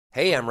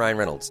Hey, I'm Ryan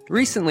Reynolds.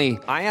 Recently,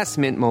 I asked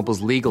Mint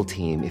Mobile's legal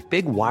team if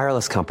big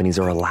wireless companies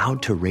are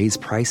allowed to raise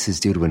prices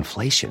due to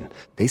inflation.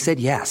 They said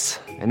yes.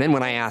 And then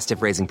when I asked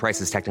if raising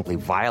prices technically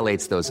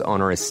violates those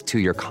onerous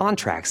two-year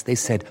contracts, they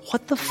said,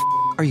 "What the f***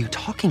 are you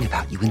talking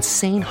about, you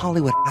insane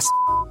Hollywood ass?"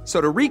 So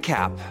to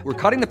recap, we're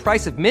cutting the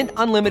price of Mint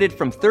Unlimited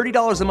from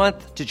 $30 a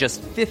month to just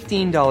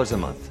 $15 a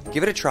month.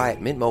 Give it a try at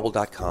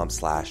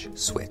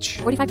mintmobile.com/switch.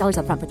 $45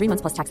 up front for 3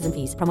 months plus taxes and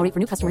fees. Promo rate for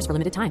new customers for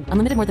limited time.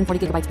 Unlimited more than 40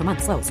 gigabytes per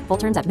month. Slows full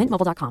terms at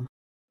mintmobile.com.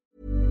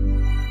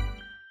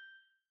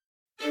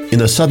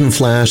 In a sudden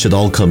flash, it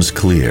all comes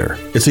clear.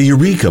 It's a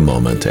eureka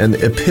moment, an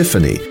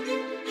epiphany.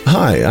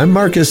 Hi, I'm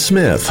Marcus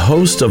Smith,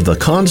 host of the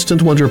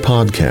Constant Wonder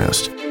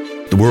podcast.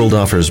 The world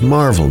offers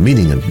marvel,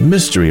 meaning, and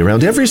mystery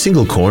around every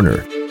single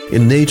corner.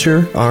 In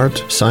nature,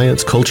 art,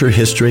 science, culture,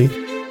 history,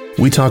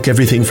 we talk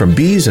everything from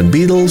bees and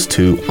beetles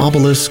to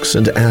obelisks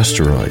and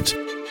asteroids.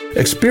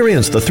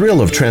 Experience the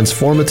thrill of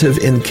transformative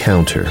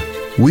encounter.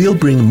 We'll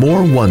bring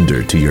more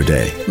wonder to your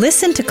day.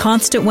 Listen to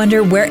Constant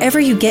Wonder wherever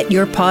you get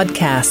your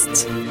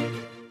podcasts.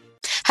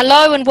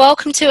 Hello and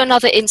welcome to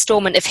another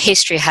instalment of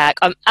History Hack.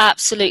 I'm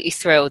absolutely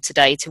thrilled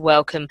today to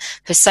welcome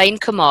Hussein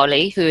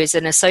Kamali, who is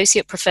an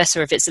Associate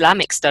Professor of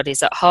Islamic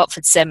Studies at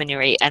Hartford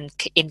Seminary and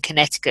in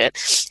Connecticut.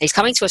 He's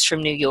coming to us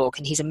from New York,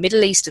 and he's a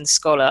Middle Eastern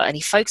scholar, and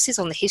he focuses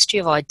on the history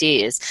of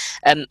ideas,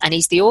 and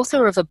he's the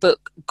author of a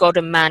book, God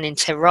and Man in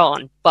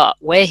Tehran. But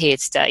we're here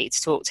today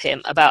to talk to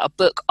him about a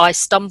book I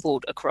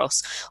stumbled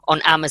across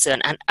on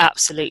Amazon and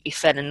absolutely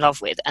fell in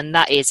love with, and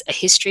that is A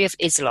History of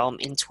Islam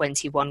in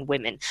 21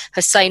 Women.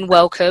 Hussein,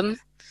 welcome.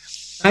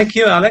 Thank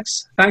you,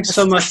 Alex. Thanks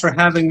so much for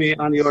having me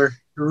on your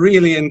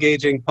really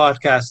engaging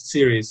podcast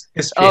series,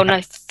 History Hack.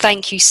 No,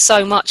 thank you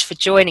so much for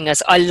joining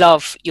us. I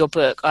love your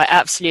book.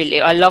 I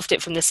loved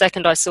it from the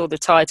second I saw the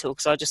title,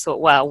 because I just thought,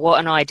 wow, what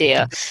an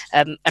idea.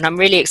 And I'm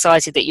really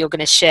excited that you're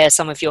going to share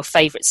some of your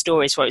favourite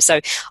stories for it.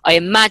 So I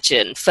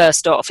imagine,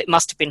 first off, it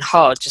must have been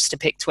hard just to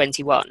pick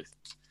 21.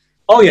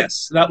 Oh,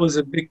 yes. That was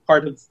a big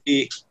part of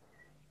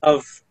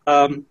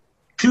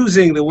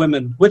choosing the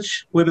women,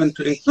 which women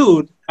to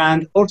include,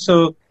 and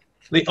also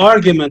the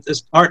argument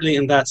is partly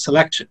in that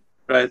selection,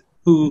 right?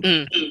 Who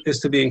is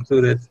to be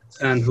included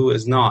and who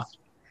is not.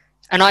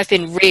 And I've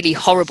been really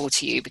horrible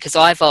to you because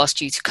I've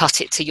asked you to cut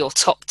it to your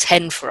top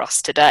 10 for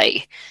us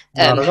today,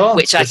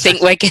 which I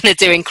think we're going to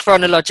do in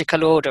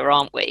chronological order,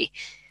 aren't we?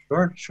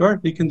 Sure,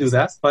 we can do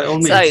that, by all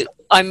means. So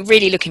I'm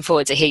really looking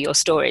forward to hear your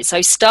story.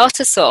 So start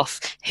us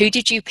off. Who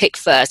did you pick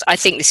first? I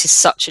think this is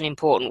such an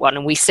important one.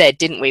 And we said,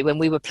 didn't we, when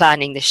we were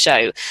planning the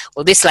show,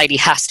 well, this lady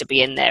has to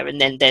be in there, and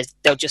then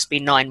there'll just be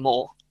 9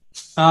 more.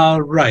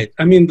 Right.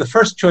 I mean, the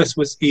first choice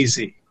was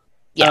easy.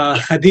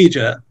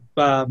 Khadija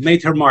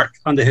made her mark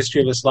on the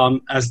history of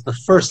Islam as the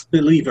first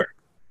believer,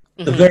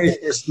 the very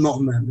first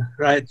mu'min,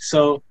 right?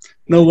 So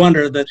no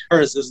wonder that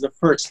hers is the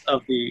first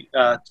of the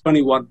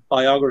 21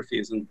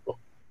 biographies in the book.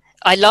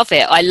 I love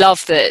it. I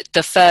love that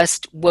the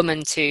first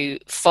woman to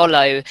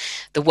follow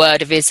the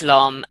word of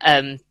Islam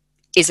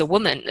is a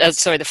woman.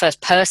 The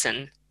first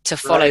person to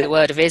follow the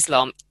word of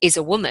Islam is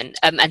a woman.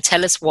 And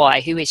tell us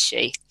why. Who is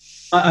she?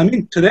 I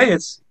mean, today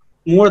it's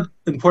more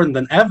important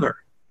than ever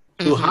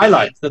to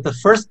highlight that the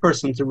first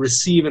person to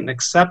receive and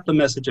accept the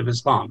message of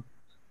Islam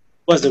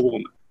was a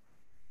woman.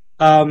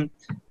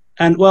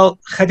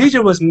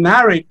 Khadija was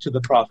married to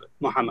the Prophet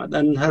Muhammad,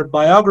 and her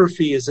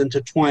biography is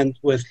intertwined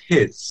with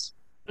his.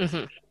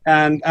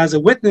 And as a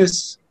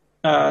witness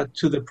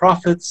to the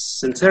Prophet's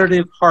sincerity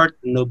of heart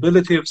and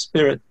nobility of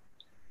spirit,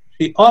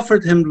 she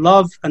offered him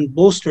love and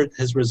bolstered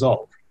his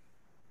resolve.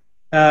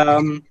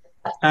 So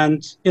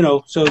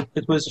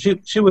it was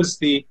she was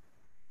the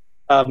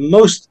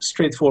most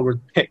straightforward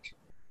pick,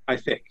 I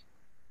think.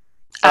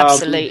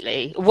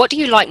 Absolutely. What do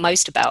you like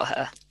most about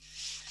her?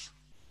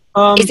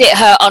 Is it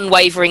her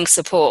unwavering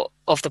support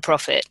of the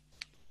Prophet?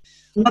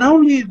 Not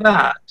only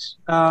that,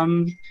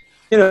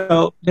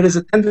 there is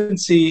a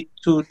tendency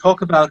to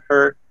talk about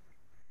her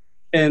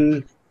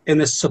in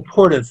a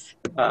supportive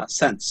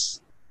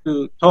sense,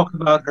 to talk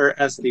about her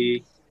as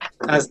the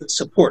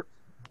support.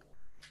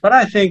 But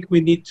I think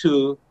we need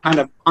to kind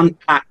of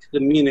unpack the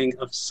meaning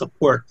of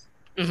support.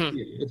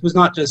 It was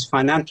not just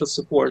financial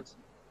support.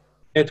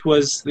 It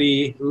was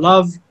the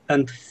love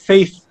and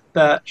faith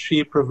that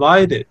she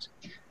provided.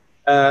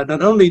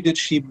 Not only did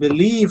she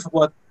believe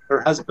what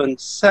her husband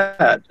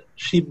said,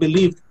 she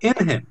believed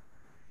in him.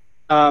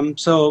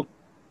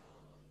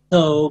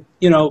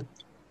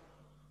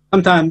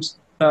 Sometimes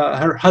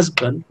her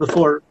husband,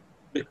 before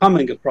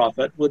becoming a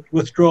prophet, would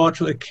withdraw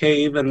to a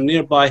cave in a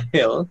nearby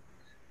hill,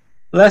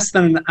 less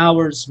than an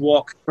hour's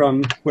walk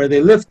from where they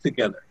lived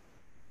together,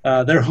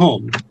 their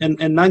home. In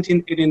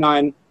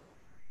 1989,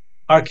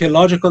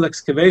 archaeological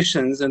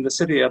excavations in the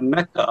city of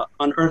Mecca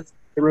unearthed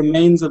the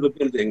remains of a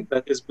building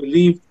that is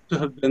believed to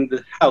have been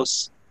the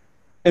house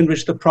in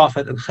which the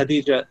Prophet and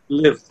Khadija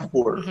lived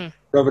for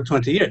over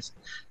 20 years.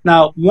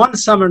 Now, one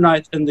summer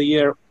night in the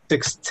year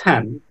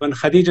 610, when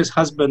Khadija's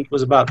husband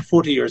was about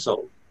 40 years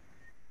old,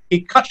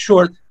 he cut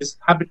short his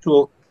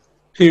habitual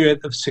period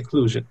of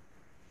seclusion.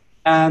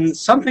 And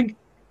something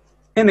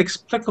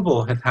inexplicable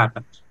had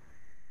happened.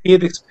 He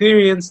had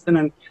experienced and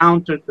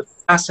encountered the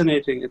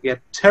fascinating and yet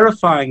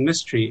terrifying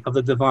mystery of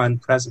the divine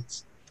presence.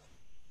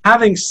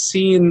 Having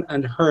seen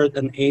and heard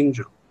an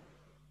angel,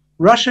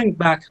 rushing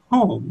back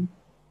home,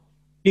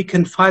 he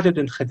confided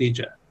in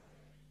Khadija.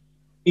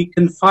 He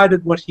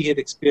confided what he had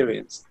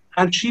experienced.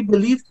 And she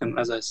believed him,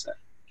 as I said.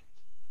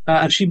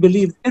 And she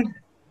believed in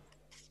him.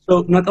 So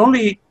not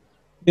only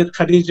did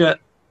Khadija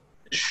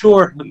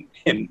assure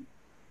him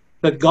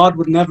that God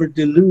would never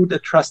delude a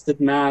trusted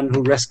man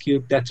who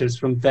rescued debtors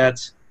from debt,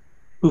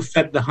 who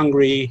fed the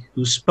hungry,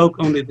 who spoke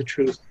only the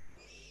truth,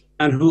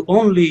 and who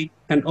only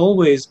and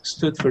always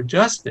stood for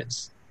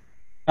justice.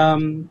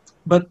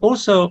 But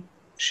also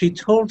she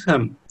told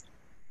him,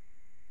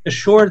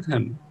 assured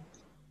him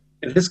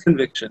in his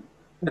conviction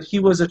that he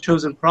was a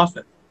chosen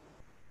prophet,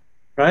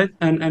 right?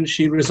 And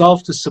she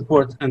resolved to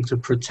support and to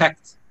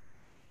protect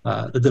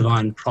the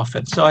divine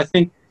prophet. So I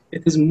think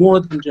it is more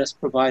than just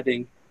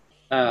providing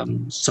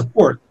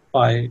support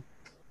by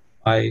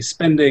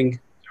spending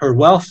her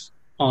wealth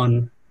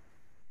on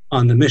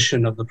the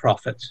mission of the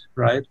prophet,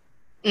 right?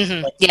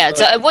 Mm-hmm. Yeah.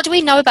 So, what do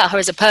we know about her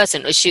as a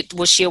person?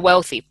 Was she a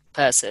wealthy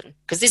person?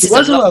 Because this is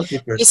a wealthy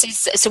person.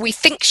 So we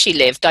think she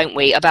lived, don't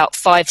we, about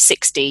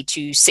 560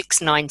 to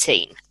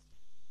 619?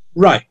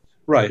 Right.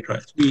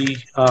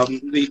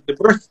 The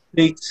birth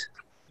date,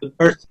 the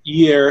birth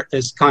year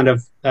is kind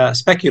of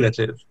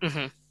speculative,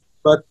 mm-hmm.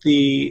 but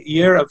the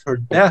year of her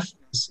death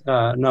is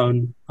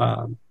known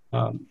for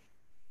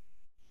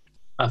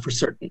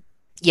certain.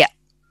 Yeah.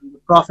 The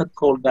prophet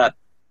called that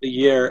the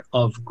year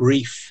of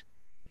grief,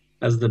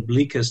 as the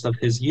bleakest of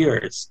his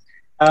years.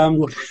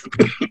 What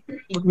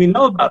we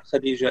know about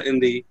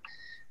Khadija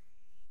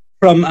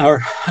from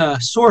our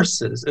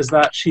sources is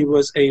that she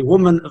was a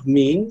woman of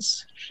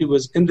means. She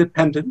was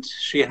independent.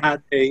 She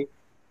had a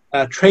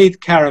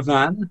trade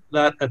caravan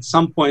that at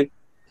some point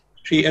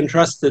she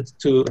entrusted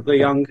to the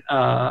young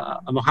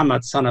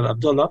Muhammad, son of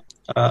Abdullah,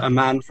 a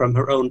man from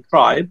her own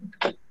tribe,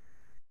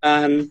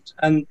 and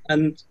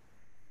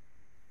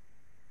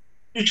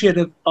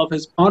appreciative of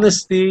his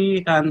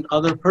honesty and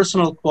other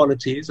personal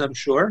qualities, I'm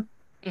sure.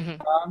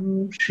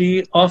 Mm-hmm.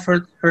 She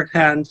offered her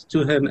hand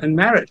to him in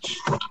marriage,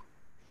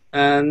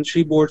 and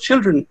she bore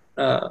children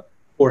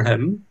for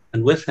him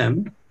and with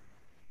him,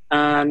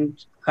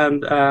 and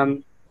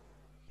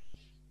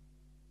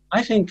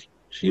I think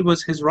she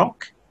was his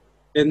rock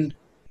in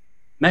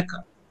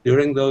Mecca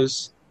during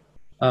those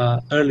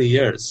early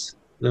years,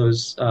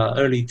 those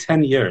early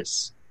 10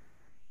 years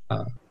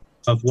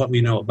of what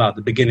we know about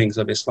the beginnings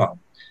of Islam.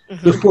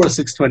 Mm-hmm. Before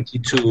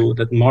 622,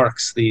 that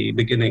marks the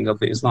beginning of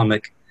the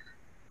Islamic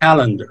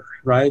calendar,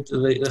 right?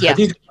 Yeah.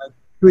 Hadith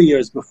 3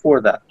 years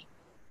before that.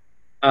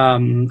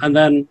 And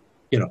then,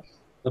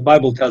 the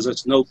Bible tells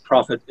us no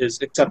prophet is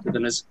accepted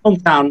in his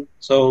hometown,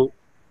 so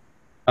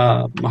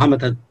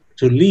Muhammad had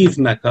to leave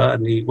Mecca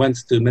and he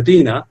went to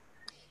Medina,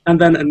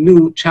 and then a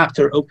new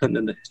chapter opened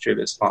in the history of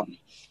Islam.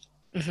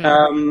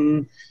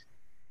 Mm-hmm.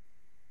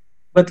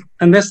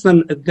 And less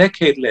than a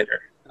decade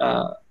later,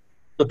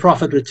 the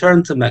Prophet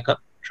returned to Mecca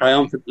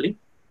triumphantly,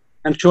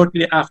 and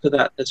shortly after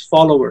that, his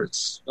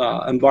followers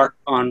embarked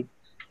on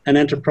an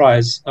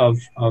enterprise of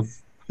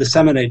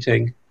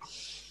disseminating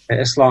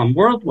Islam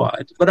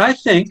worldwide. But I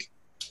think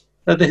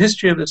that the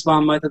history of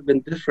Islam might have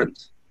been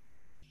different,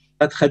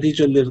 that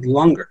Khadija lived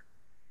longer.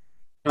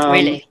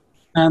 Really?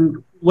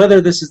 And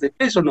whether this is the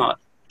case or not,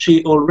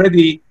 she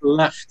already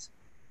left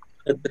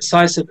a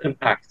decisive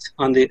impact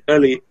on the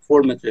early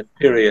formative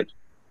period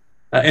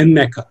in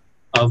Mecca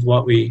of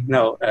what we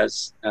know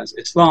as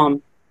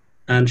Islam,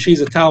 and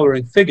she's a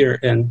towering figure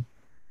in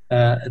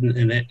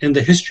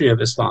the history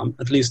of Islam,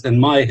 at least in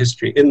my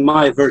history, in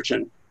my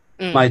version,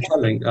 my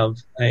telling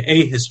of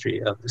a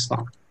history of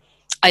Islam.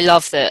 I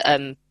love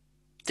that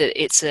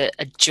it's a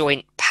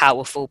joint,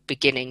 powerful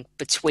beginning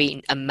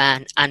between a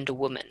man and a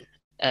woman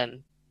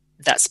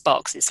that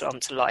sparks Islam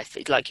to life.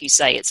 Like you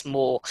say, it's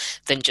more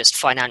than just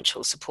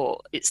financial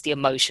support. It's the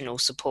emotional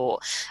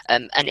support,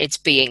 and it's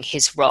being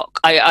his rock.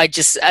 I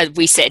just,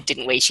 we said,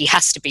 didn't we? She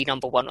has to be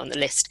number one on the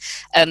list.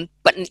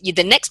 But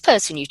the next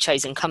person you've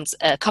chosen comes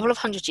a couple of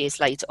 100 years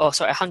later.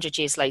 100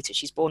 years later.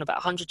 She's born about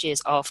 100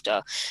 years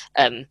after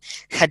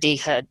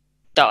Khadija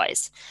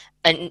dies,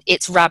 and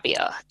it's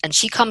Rabia, and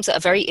she comes at a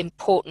very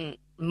important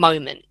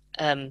moment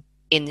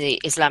in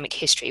the Islamic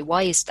history.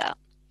 Why is that?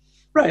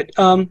 Right.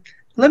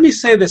 Let me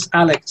say this,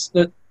 Alex,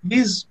 that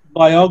these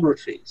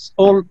biographies,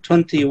 all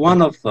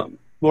 21 of them,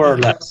 more or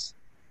less,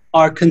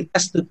 are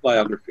contested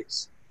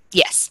biographies.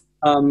 Yes.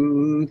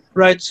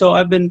 Right. So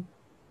I've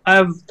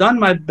done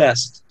my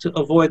best to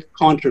avoid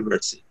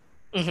controversy,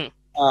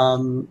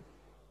 to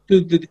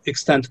the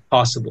extent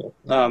possible.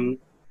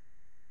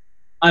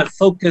 I've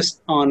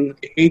focused on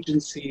the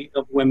agency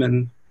of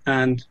women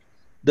and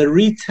the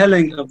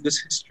retelling of this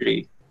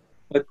history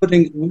by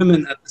putting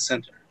women at the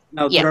center.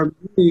 Now, there are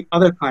many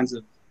other kinds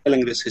of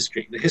telling this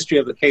history: the history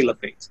of the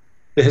caliphate,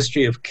 the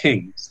history of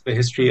kings, the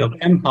history of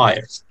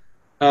empires,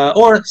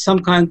 or some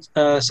kinds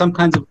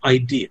of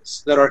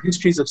ideas. There are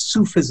histories of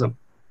Sufism.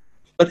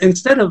 But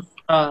instead of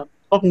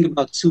talking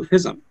about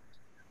Sufism,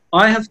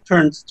 I have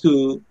turned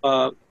to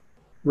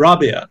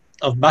Rabia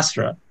of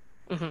Basra,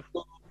 who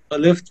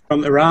lived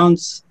from around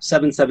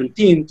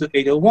 717 to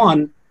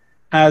 801,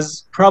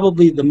 as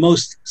probably the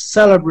most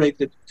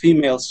celebrated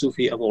female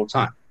Sufi of all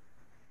time.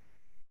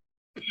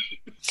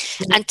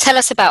 And tell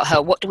us about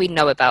her. What do we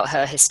know about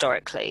her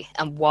historically,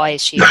 and why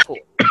is she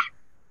important?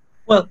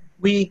 Well,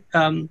 we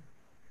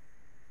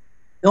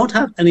don't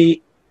have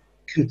any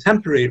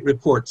contemporary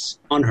reports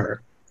on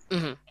her,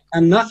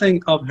 and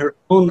nothing of her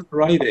own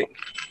writing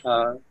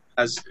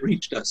has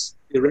reached us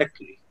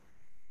directly.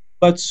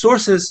 But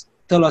sources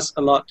tell us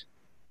a lot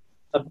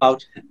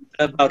about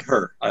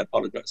her. I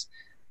apologize.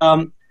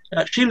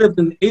 She lived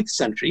in the 8th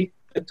century,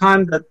 a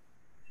time that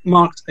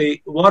marked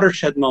a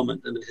watershed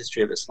moment in the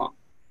history of Islam.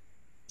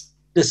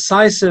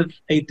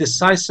 A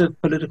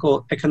decisive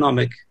political,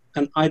 economic,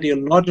 and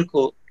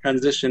ideological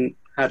transition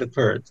had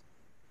occurred.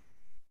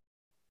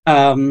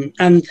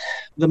 And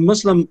the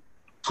Muslim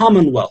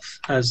Commonwealth,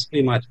 as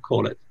we might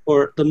call it,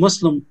 or the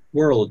Muslim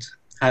world,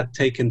 had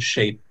taken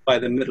shape by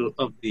the middle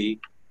of the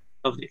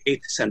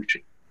 8th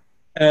century.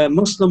 A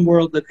Muslim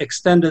world that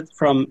extended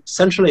from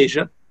Central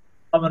Asia,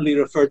 commonly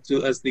referred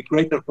to as the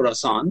Greater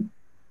Khorasan,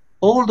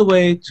 all the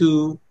way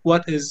to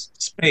what is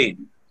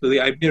Spain, to the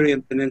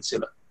Iberian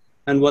Peninsula,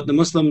 and what the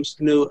Muslims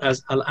knew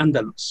as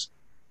Al-Andalus.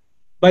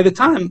 By the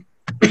time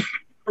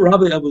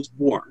Rabia was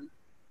born,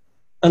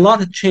 a lot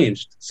had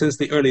changed since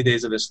the early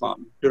days of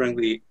Islam, during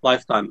the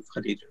lifetime of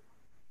Khadija.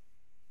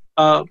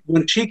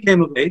 When she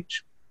came of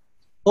age,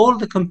 all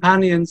the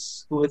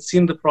companions who had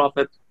seen the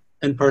Prophet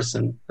in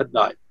person had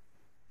died.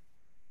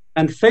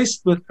 And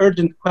faced with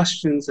urgent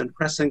questions and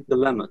pressing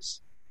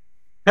dilemmas,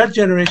 her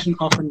generation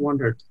often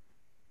wondered,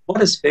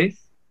 what is faith?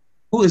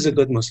 Who is a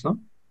good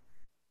Muslim?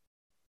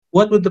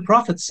 What would the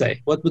Prophet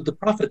say? What would the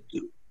Prophet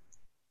do?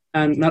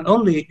 And not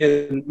only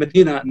in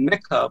Medina and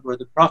Mecca, where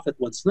the Prophet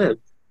once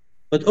lived,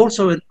 but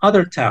also in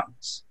other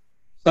towns,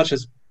 such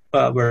as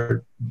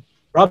where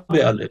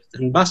Rabia lived,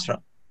 in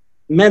Basra.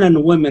 Men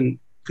and women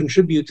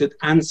contributed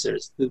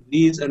answers to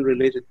these and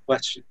related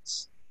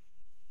questions.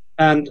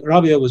 And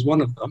Rabia was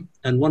one of them,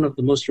 and one of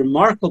the most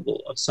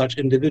remarkable of such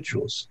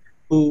individuals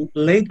who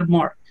laid a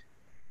mark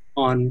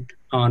on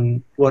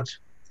what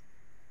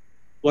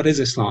is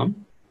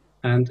Islam,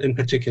 and in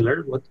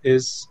particular, what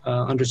is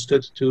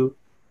understood to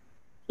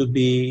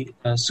be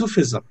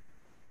Sufism.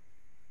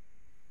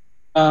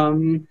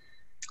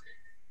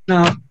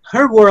 Now,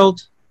 her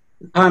world,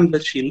 the time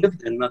that she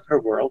lived in, not her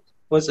world,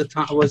 was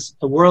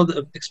a world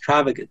of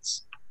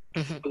extravagance,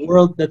 a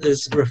world that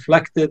is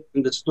reflected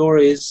in the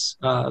stories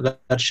that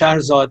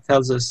Shahrazad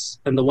tells us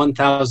in the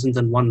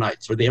 1001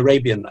 Nights, or the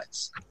Arabian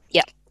Nights.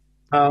 Yeah.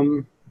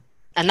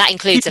 And that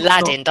includes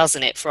Aladdin,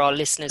 doesn't it, for our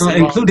listeners who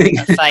including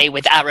are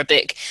with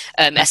Arabic,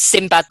 as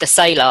Sinbad the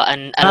Sailor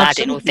and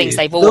Aladdin, or things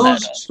they've all heard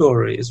of. Those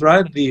stories,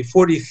 right? The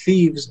 40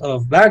 Thieves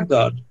of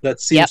Baghdad,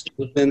 that seems to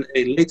have been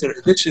a later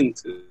addition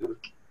to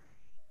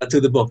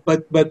the book.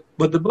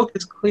 But the book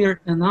is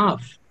clear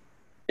enough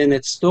in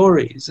its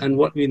stories and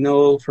what we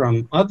know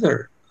from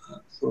other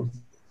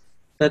sources,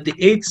 that the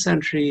 8th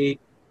century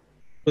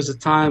was a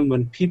time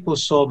when people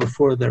saw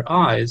before their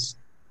eyes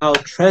how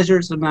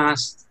treasures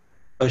amassed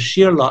by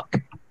sheer luck,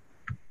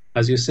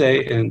 as you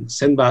say in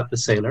Sinbad the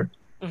Sailor,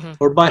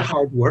 or by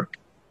hard work,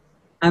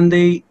 and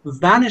they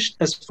vanished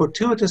as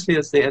fortuitously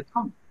as they had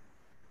come,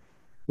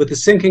 with the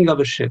sinking of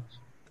a ship,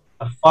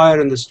 a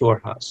fire in the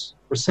storehouse,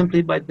 or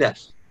simply by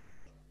death.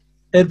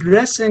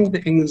 Addressing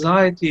the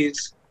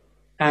anxieties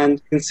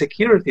and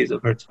insecurities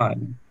of her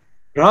time,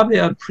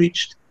 Rabia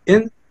preached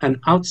in and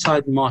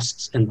outside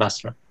mosques in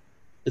Basra.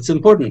 It's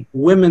important.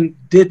 Women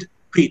did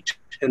preach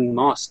in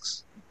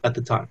mosques at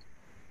the time.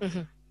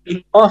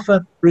 He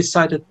often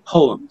recited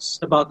poems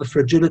about the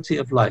fragility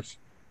of life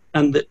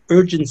and the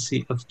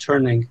urgency of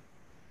turning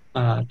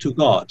to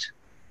God,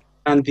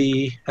 and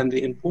the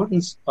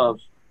importance of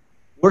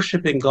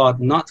worshiping God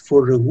not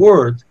for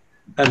reward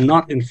and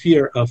not in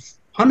fear of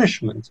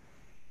punishment,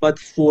 but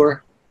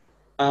for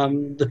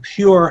the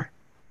pure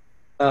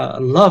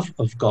love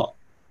of God.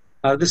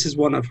 This is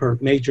one of her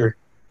major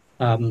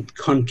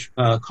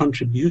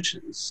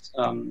contributions.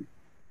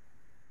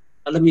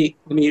 Let me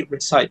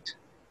recite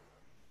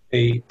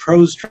a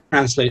prose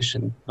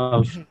translation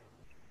of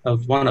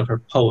one of her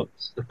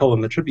poems, the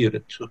poem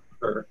attributed to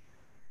her.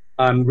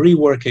 I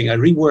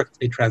reworked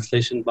a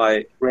translation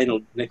by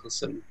Reynold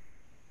Nicholson,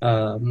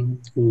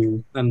 and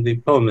the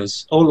poem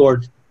is, "O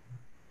Lord,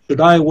 should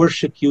I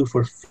worship you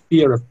for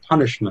fear of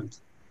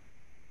punishment,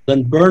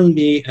 then burn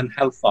me in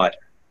hellfire.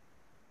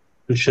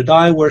 And should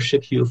I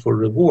worship you for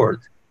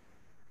reward,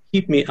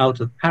 keep me out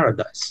of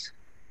paradise.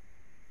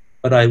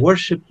 But I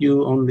worship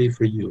you only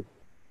for you,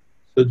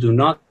 so do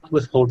not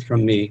withhold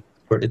from me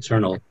for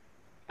eternal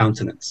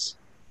countenance."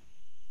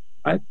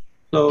 Right?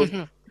 So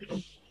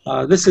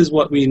this is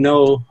what we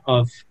know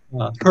of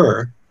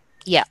her,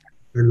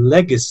 her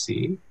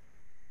legacy.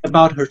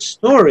 About her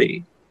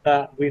story,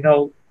 we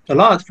know a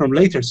lot from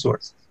later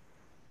sources.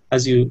 I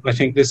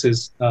think this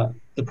is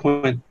the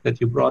point that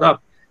you brought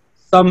up.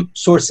 Some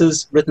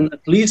sources written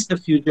at least a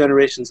few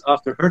generations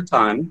after her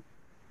time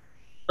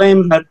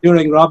claimed that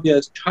during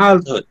Rabia's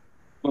childhood,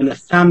 when a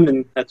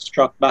famine had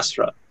struck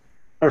Basra,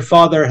 her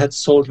father had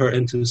sold her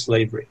into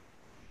slavery.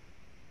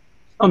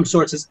 Some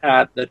sources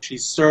add that she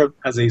served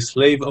as a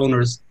slave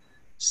owner's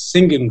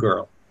singing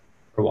girl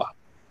for a while.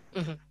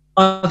 Mm-hmm.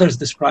 Others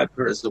describe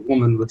her as a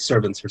woman with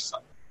servants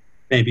herself,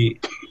 maybe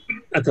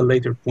at a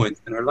later point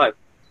in her life.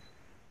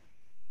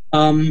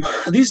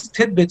 These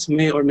tidbits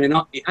may or may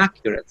not be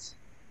accurate,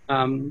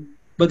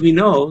 but we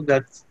know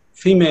that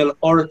female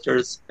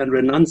orators and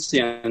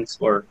renunciants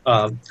or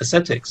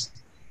ascetics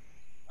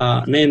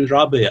named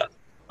Rabia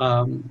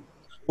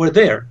were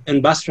there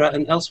in Basra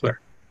and elsewhere.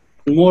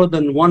 More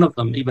than one of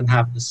them even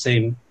have the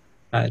same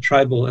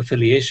tribal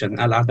affiliation,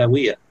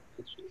 Al-Adawiyya,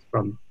 which is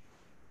from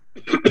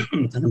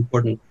an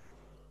important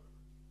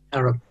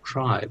Arab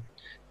tribe.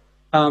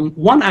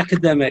 One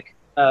academic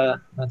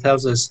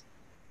tells us,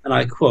 and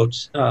I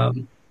quote,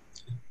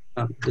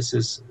 this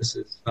is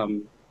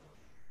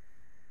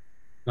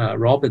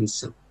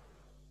Robinson,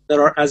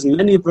 there are as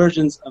many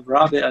versions of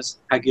Rabia's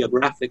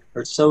hagiographic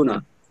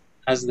persona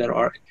as there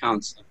are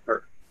accounts of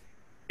her.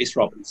 Ace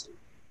Robinson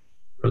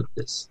wrote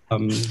this.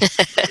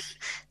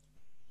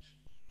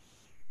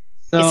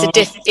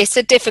 It's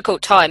a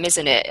difficult time,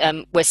 isn't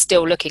it? We're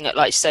still looking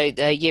at, so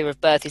the year of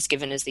birth is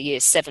given as the year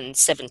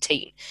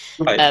 717.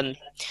 Right.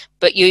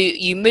 But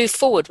you move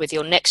forward with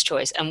your next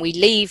choice, and we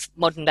leave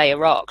modern-day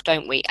Iraq,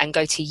 don't we, and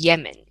go to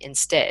Yemen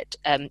instead.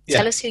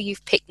 Tell us who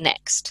you've picked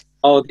next.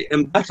 Oh, the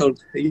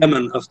embattled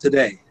Yemen of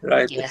today,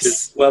 right? Yes, which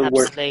is well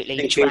absolutely, worth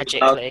thinking tragically.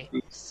 About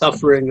the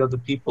suffering of the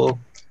people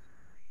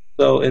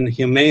so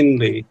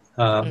inhumanely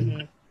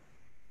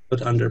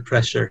put under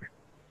pressure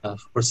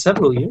for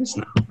several years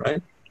now,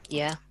 right?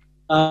 Yeah.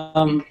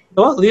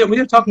 Well, we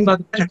are talking about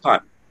the better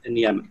time in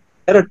Yemen.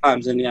 Better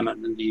times in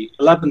Yemen in the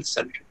 11th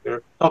century.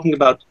 We're talking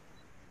about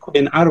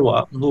Queen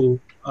Arwa, who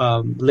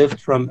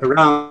lived from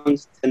around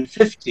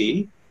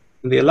 1050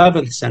 in the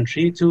 11th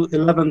century to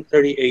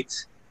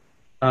 1138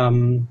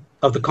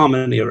 of the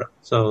Common Era.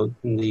 So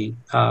in the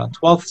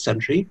 12th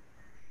century,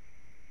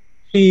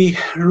 she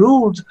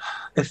ruled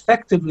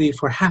effectively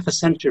for half a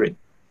century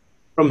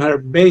from her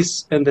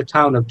base in the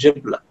town of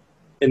Jibla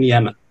in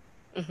Yemen.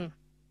 Mm-hmm.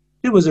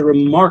 She was a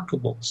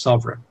remarkable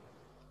sovereign.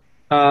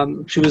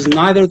 She was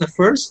neither the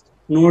first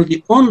nor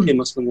the only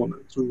Muslim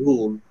woman to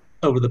rule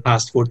over the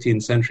past 14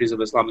 centuries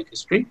of Islamic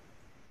history.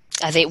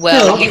 I think,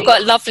 you've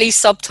got lovely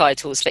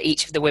subtitles for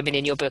each of the women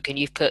in your book, and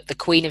you've put the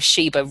Queen of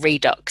Sheba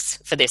Redux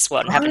for this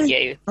one, haven't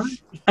you? Right.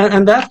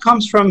 And that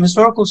comes from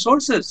historical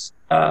sources.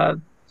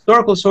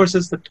 Historical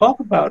sources that talk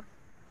about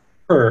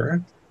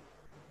her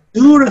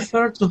do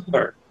refer to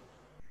her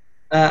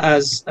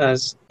as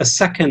a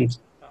second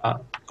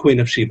Queen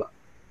of Sheba.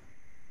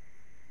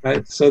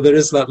 Right, so there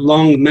is that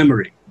long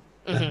memory.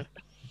 Mm-hmm.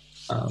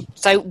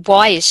 So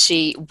why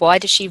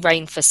does she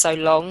reign for so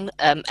long,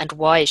 and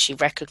why is she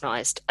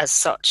recognized as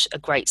such a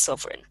great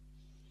sovereign?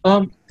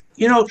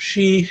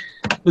 She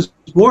was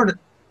born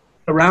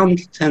around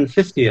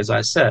 1050, as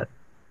I said,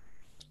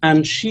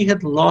 and she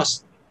had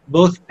lost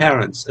both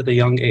parents at a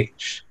young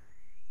age.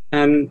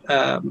 And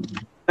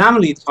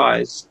family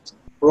ties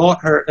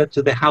brought her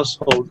to the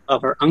household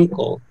of her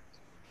uncle,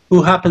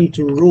 who happened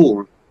to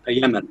rule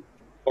Yemen,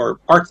 or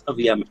part of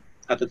Yemen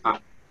at the time.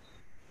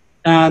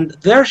 And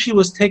there she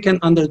was taken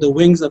under the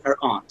wings of her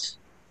aunt,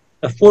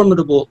 a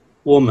formidable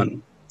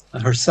woman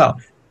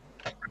herself.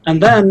 And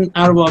then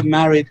Arwa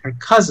married her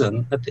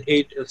cousin at the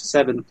age of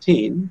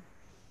 17,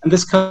 and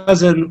this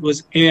cousin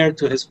was heir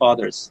to his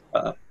father's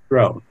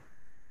throne.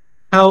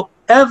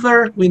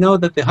 However, we know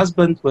that the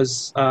husband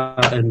was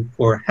in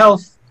poor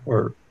health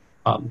or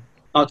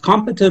not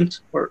competent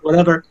or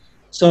whatever.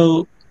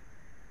 So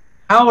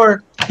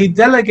he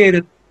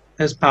delegated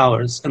his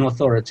powers and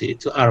authority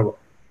to Arwa,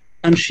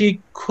 and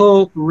she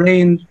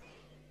co-reigned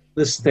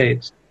the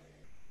state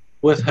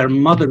with her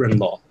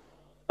mother-in-law,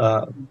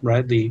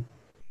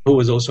 who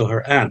was also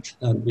her aunt,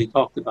 and we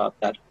talked about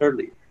that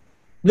earlier.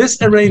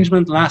 This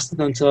arrangement lasted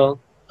until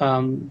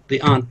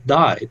the aunt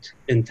died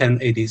in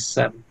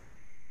 1087.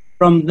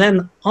 From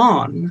then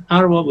on,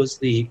 Arwa was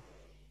the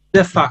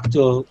de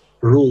facto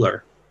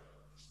ruler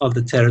of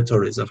the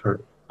territories of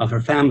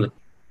her family,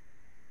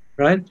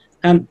 right?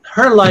 And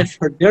her life,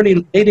 her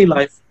daily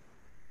life,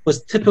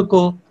 was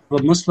typical of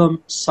a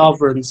Muslim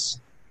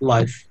sovereign's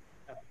life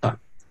at the time.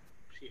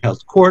 She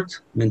held court,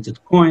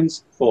 minted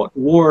coins, fought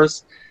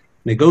wars,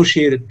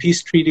 negotiated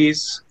peace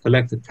treaties,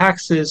 collected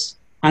taxes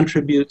and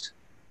tribute.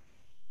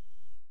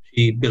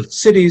 She built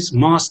cities,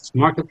 mosques,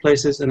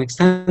 marketplaces, and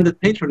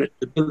extended patronage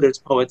to builders,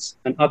 poets,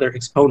 and other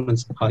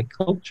exponents of high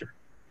culture.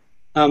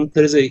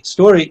 There is a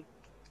story,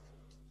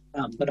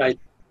 but I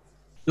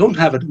don't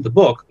have it in the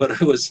book,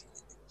 but I was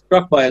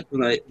struck by it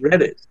when I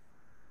read it.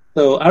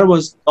 So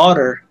Arwa's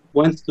daughter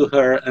went to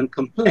her and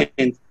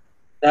complained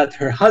that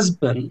her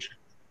husband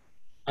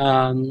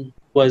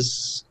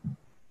was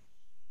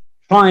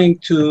trying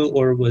to,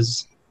 or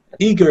was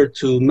eager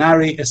to,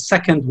 marry a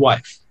second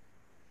wife.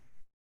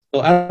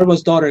 So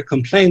Arwa's daughter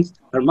complained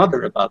to her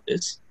mother about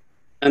this,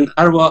 and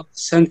Arwa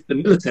sent the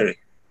military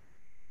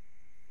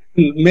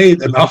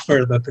made an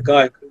offer that the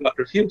guy could not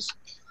refuse.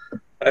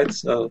 Right,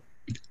 so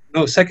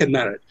no second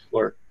marriage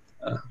for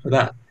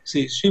that.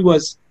 See,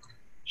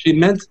 she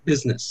meant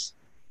business,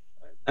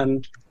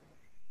 and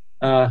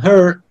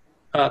her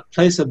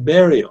place of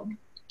burial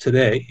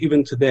today,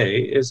 even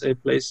today, is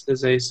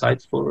a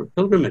site for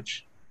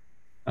pilgrimage.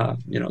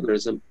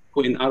 There's a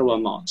Queen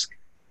Arwa Mosque,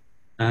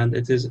 and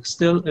it is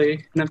still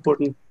an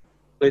important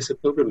place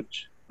of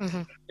pilgrimage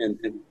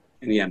in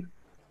Yemen.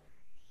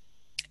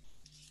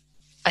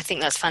 I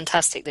think that's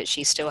fantastic that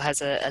she still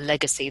has a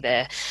legacy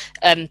there.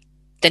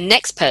 The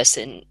next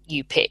person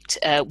you picked,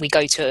 we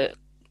go to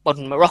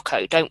modern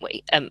Morocco, don't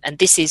we? And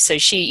this is,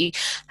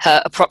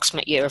 her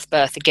approximate year of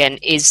birth, again,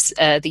 is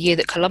the year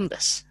that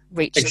Columbus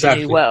reached the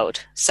New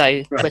World.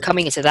 So we're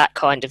coming into that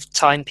kind of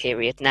time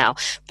period now.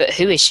 But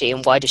who is she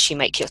and why does she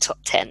make your top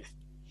 10?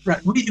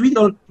 Right. We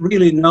don't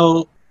really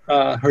know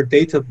her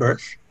date of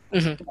birth.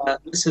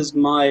 This is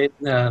my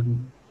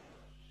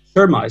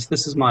surmise.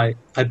 This is my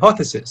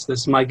hypothesis. This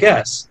is my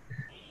guess.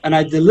 And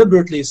I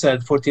deliberately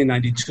said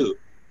 1492,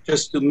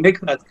 just to make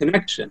that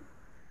connection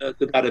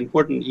to that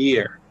important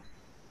year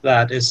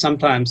that is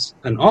sometimes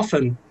and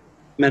often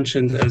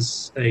mentioned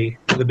as the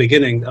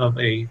beginning of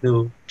a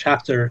new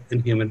chapter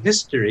in human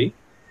history.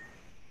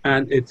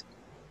 And it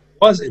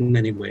was in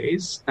many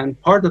ways. And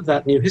part of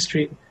that new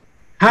history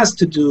has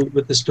to do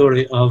with the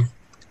story of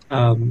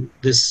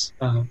this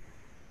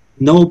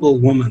noble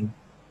woman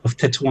of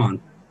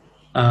Tetuan,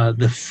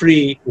 the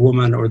free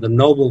woman or the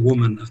noble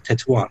woman of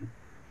Tetuan.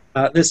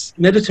 This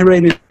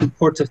Mediterranean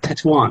port of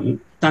Tetuan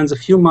stands a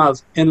few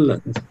miles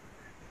inland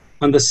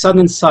on the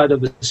southern side of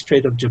the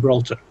Strait of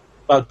Gibraltar,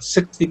 about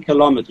 60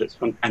 kilometers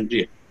from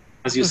Tangier,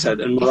 as you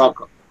said, in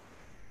Morocco.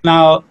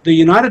 Now, the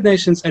United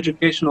Nations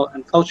Educational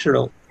and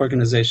Cultural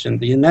Organization,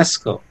 the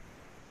UNESCO,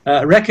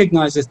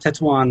 recognizes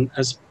Tetuan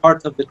as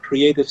part of the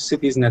Creative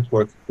Cities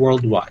Network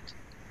worldwide.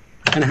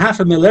 And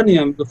half a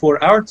millennium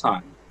before our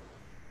time,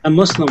 a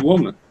Muslim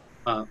woman,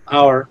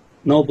 our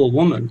noble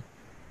woman,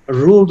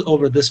 ruled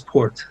over this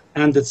port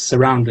and its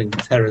surrounding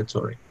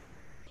territory.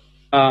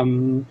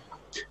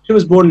 She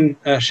was born in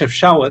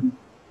Chefchaouen,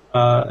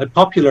 a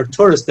popular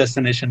tourist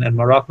destination in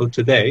Morocco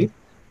today,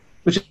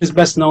 which is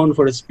best known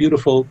for its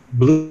beautiful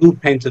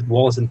blue-painted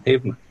walls and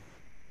pavement.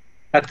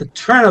 At the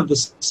turn of the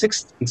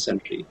 16th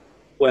century,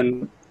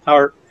 when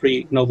our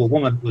free noble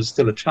woman was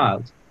still a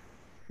child,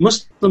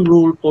 Muslim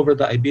rule over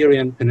the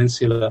Iberian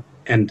Peninsula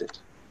ended.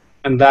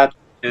 And that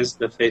is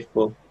the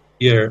faithful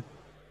year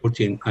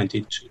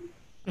 1492.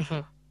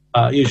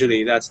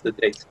 Usually that's the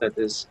date that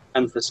is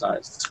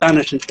emphasized.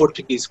 Spanish and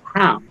Portuguese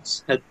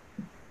crowns had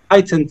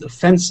heightened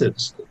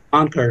offensives to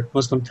conquer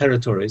Muslim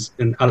territories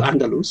in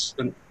Al-Andalus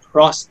and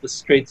crossed the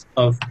Straits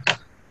of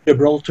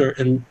Gibraltar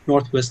in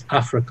northwest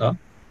Africa,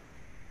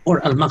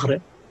 or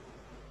Al-Maghrib.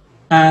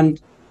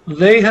 And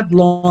they had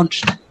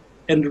launched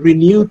a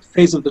renewed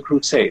phase of the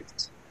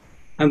Crusades,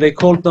 and they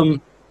called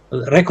them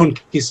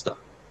Reconquista,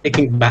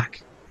 taking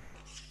back.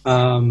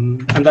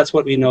 And that's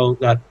what we know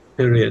that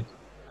period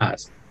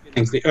as.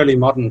 It's the early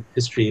modern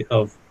history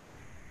of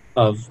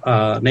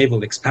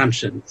naval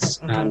expansions,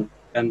 and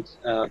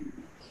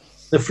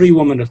the free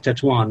woman of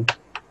Tetuan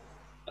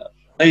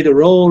played a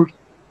role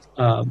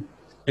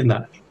in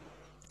that.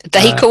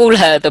 They call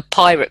her the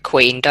pirate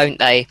queen, don't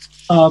they?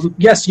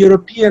 Yes,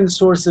 European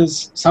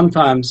sources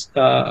sometimes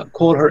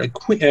call her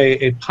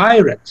a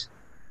pirate.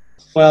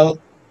 Well,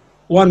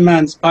 one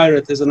man's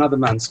pirate is another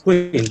man's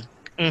queen.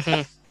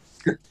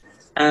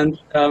 And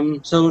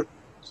so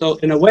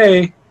in a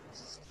way,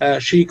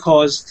 she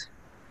caused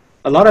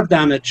a lot of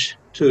damage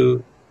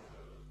to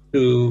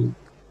the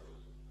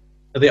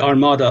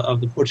armada of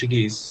the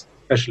Portuguese,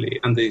 especially,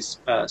 and the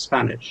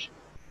Spanish.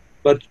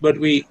 But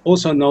we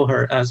also know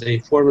her as a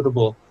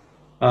formidable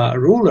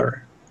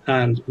ruler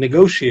and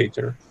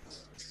negotiator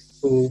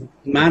who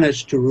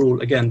managed to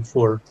rule, again,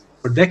 for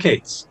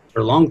decades, for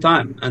a long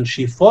time. And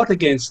she fought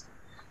against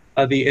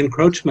the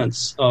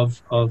encroachments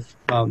of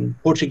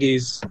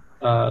Portuguese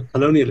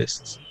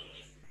colonialists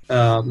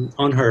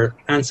on her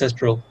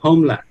ancestral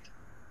homeland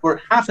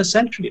for half a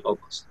century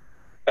almost.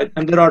 Right?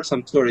 And there are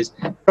some stories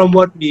from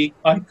what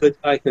I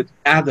could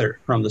gather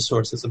from the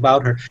sources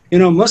about her.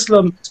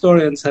 Muslim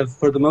historians have,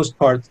 for the most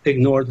part,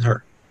 ignored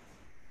her.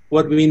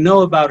 What we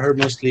know about her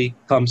mostly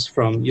comes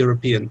from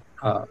European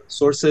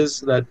sources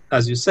that,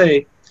 as you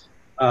say,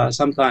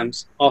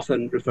 sometimes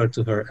often refer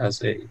to her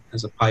as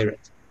a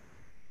pirate.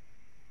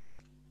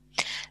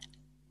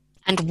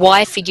 And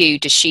why, for you,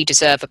 does she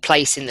deserve a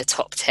place in the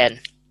top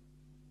 10?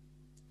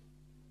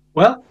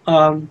 Well,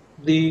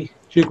 the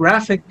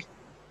geographic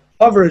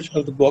coverage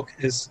of the book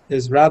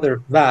is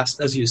rather vast,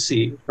 as you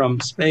see, from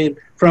Spain,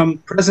 from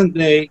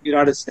present-day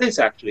United States,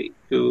 actually,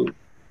 to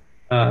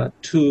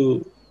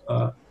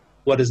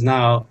what is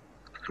now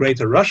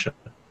Greater Russia.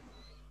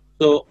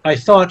 So I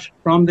thought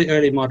from the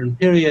early modern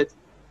period,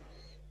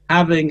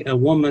 having a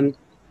woman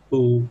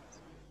who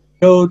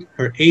showed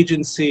her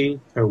agency,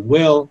 her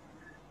will,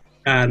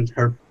 and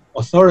her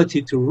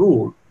authority to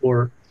rule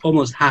for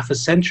almost half a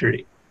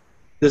century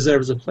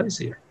deserves a place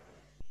here.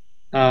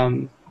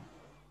 In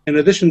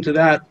addition to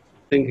that,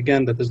 thing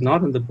again that is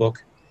not in the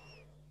book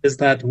is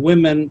that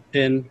women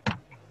in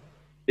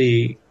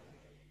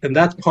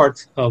that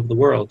part of the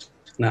world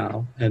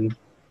now, in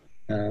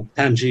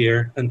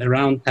Tangier and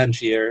around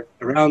Tangier,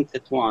 around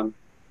Tetuan,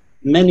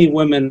 many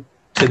women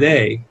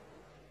today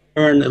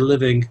earn a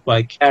living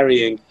by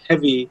carrying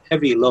heavy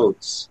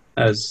loads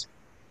as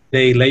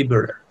day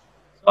laborer.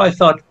 So I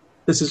thought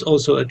this is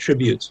also a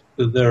tribute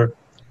to their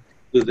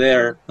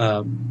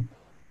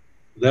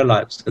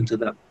lives and to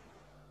them,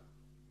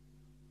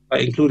 by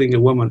including a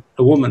woman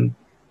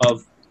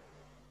of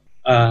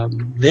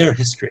their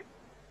history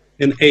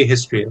in a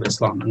history of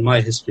Islam, in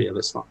my history of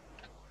Islam.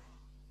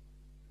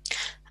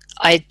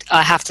 I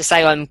have to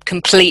say I'm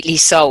completely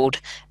sold.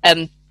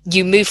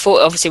 You move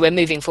forward, obviously we're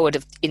moving forward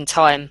in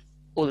time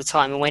all the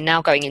time, and we're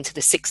now going into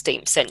the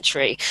 16th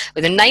century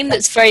with a name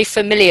that's very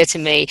familiar to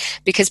me,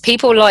 because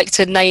people like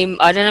to name,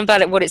 I don't know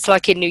about what it's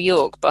like in New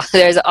York, but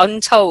there's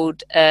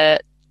untold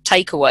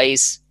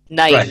takeaways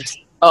named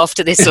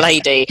after this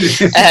lady,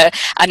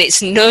 and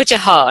it's Nur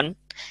Jahan.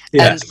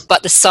 Yes.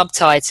 But the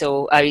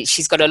subtitle,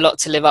 she's got a lot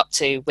to live up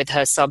to with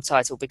her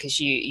subtitle, because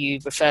you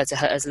refer to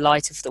her as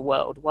Light of the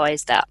World. Why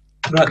is that?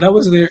 Right,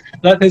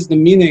 that is the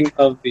meaning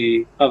of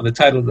the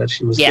title that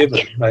she was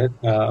given. Right.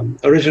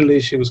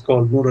 Originally, she was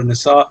called Nur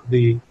Nisa,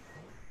 the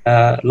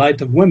Light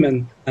of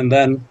Women, and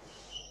then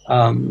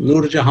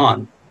Nur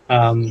Jahan.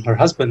 Her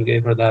husband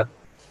gave her that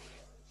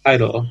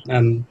title,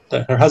 and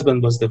her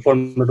husband was the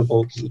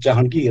formidable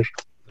Jahangir,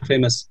 the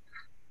famous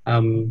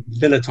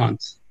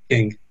dilettante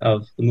king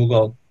of the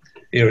Mughal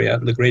area,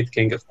 the great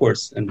king, of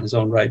course, in his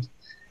own right.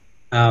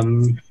 I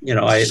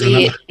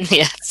remember.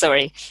 Yeah,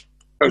 sorry.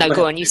 No,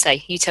 go on. You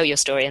tell your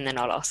story, and then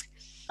I'll ask.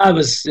 I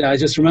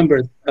just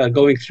remember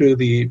going through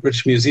the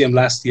British Museum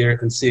last year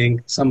and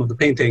seeing some of the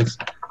paintings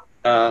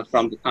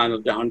from the time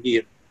of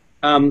Jahangir.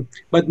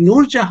 But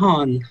Nur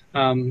Jahan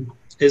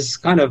is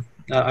kind of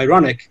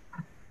ironic,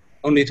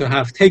 only to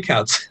have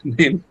takeouts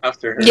named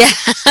after her. Yeah,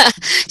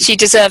 she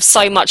deserves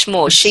so much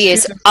more. She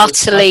is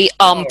utterly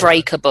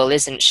unbreakable,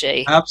 isn't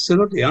she?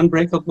 Absolutely.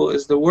 Unbreakable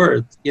is the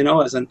word.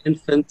 As an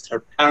infant,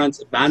 her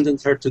parents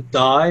abandoned her to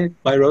die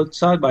by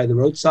the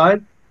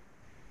roadside,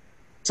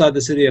 outside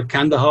the city of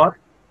Kandahar,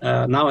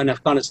 now in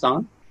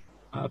Afghanistan,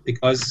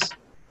 because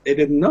they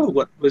didn't know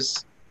what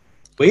was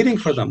waiting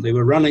for them. They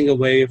were running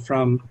away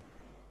from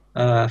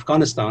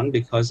Afghanistan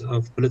because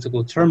of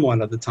political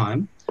turmoil at the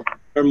time.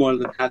 Turmoil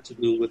that had to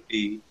do with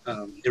the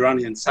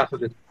Iranian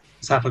Safavid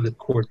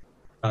court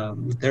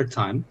at their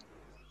time.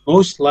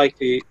 Most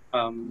likely,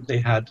 they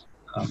had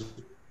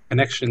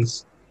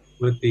connections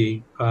with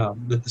the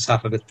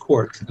Safavid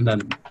court, and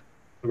then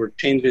there were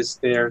changes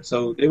there.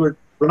 So they were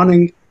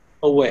running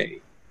away.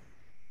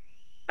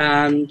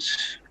 And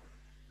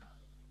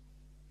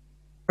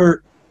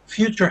her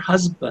future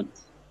husband,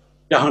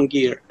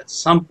 Jahangir, at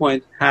some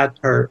point had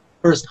her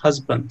first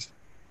husband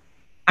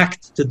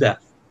hacked to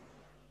death.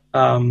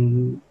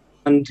 And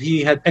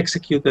he had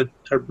executed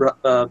her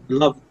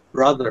beloved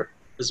brother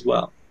as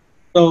well.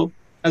 So,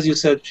 as you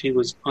said, she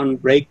was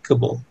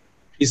unbreakable.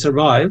 She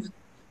survived,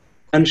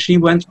 and she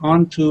went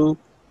on to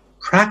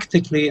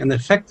practically and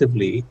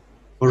effectively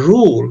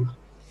rule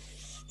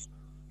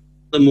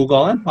the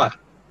Mughal Empire.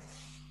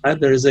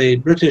 There is a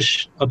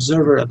British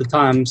observer at the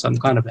time, some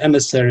kind of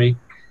emissary,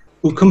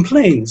 who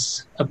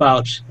complains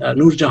about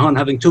Nur Jahan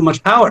having too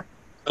much power.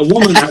 A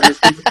woman having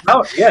too much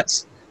power,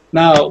 yes.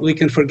 Now, we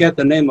can forget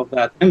the name of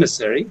that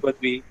emissary, but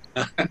we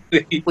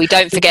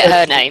don't forget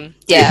her name.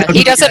 Yeah,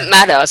 he doesn't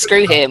matter.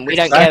 Screw him. We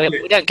don't care.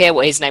 We don't care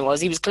what his name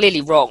was. He was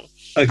clearly wrong.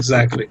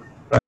 Exactly.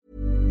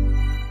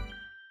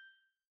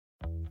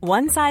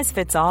 One size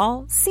fits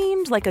all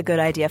seemed like a good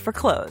idea for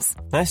clothes.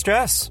 Nice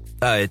dress.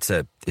 It's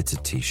a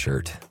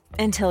t-shirt.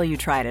 Until you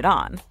tried it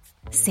on.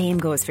 Same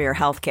goes for your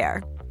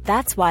healthcare.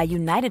 That's why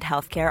United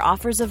Healthcare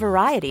offers a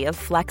variety of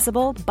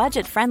flexible,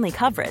 budget-friendly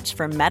coverage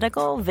for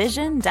medical,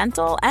 vision,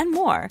 dental, and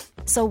more.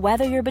 So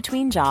whether you're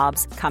between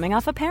jobs, coming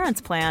off a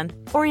parent's plan,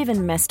 or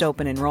even missed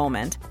open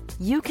enrollment,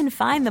 you can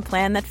find the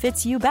plan that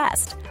fits you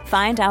best.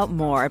 Find out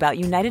more about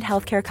United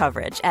Healthcare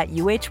coverage at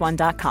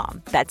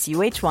UH1.com. That's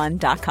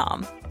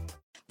UH1.com.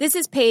 This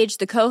is Paige,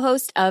 the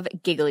co-host of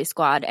Giggly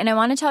Squad, and I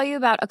want to tell you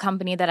about a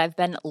company that I've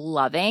been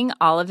loving,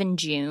 Olive &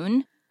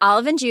 June.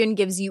 Olive & June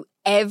gives you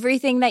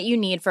everything that you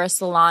need for a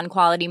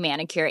salon-quality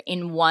manicure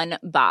in one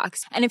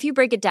box. And if you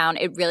break it down,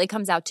 it really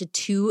comes out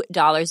to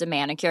 $2 a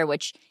manicure,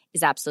 which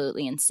is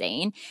absolutely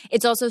insane.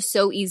 It's also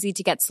so easy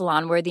to get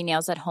salon-worthy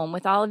nails at home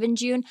with Olive &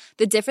 June.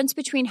 The difference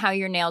between how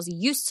your nails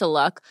used to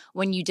look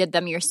when you did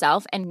them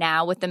yourself and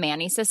now with the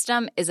Mani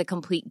system is a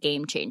complete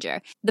game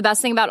changer. The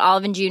best thing about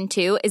Olive & June,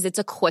 too, is it's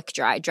a quick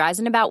dry. Dries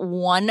in about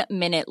 1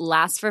 minute,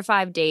 lasts for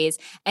 5 days,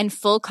 and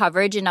full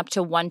coverage in up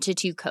to 1 to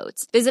 2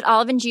 coats. Visit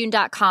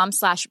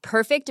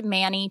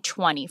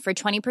oliveandjune.com/perfectmani20 for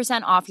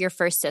 20% off your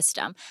first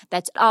system.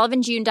 That's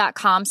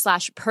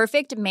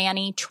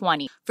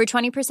oliveandjune.com/perfectmani20 for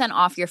 20%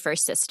 off your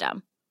first system.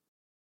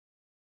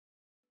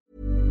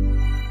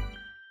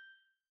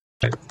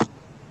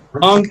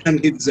 Wrong,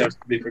 and he deserves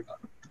to be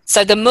forgotten.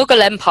 So the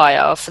Mughal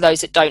Empire, for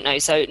those that don't know,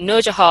 so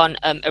Nur Jahan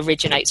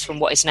originates from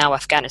what is now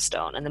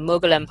Afghanistan, and the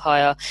Mughal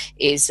Empire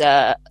is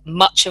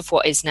much of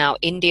what is now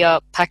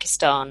India,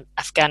 Pakistan,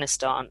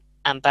 Afghanistan,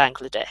 and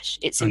Bangladesh.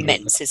 It's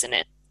immense, isn't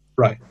it?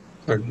 Right,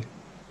 certainly.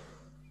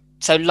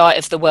 So light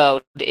of the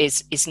world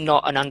is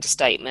not an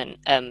understatement,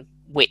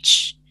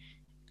 which,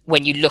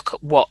 when you look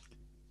at what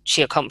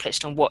she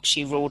accomplished and what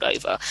she ruled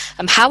over.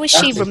 How is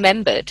she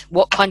remembered?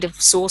 What kind of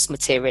source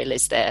material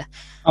is there?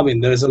 I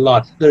mean, there is a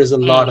lot. There is a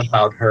lot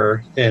about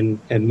her in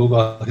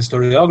Mughal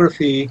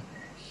historiography.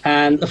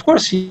 And of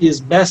course, she is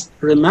best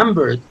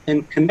remembered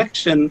in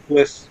connection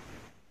with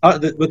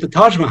the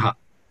Taj Mahal.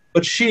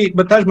 But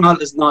Taj Mahal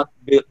is not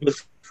built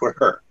for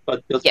her,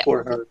 but built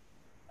for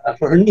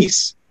her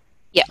niece.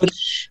 Yeah.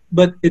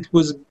 But it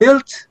was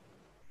built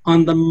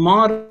on the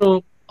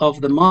model of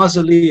the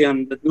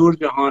mausoleum that Nur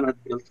Jahan had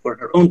built for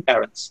her own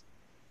parents.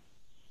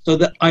 So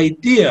the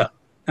idea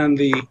and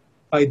the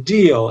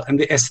ideal and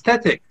the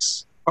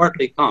aesthetics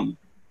partly come,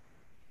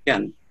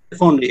 again,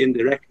 if only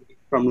indirectly,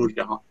 from Nur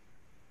Jahan.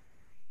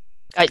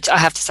 I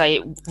have to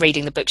say,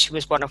 reading the book, she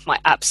was one of my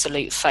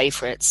absolute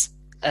favourites.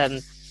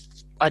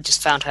 I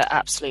just found her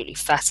absolutely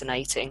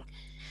fascinating.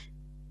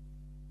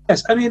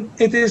 Yes, I mean,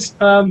 it is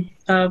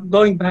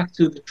going back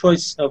to the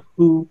choice of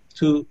who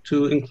to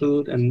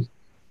include and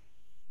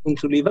whom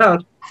to leave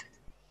out.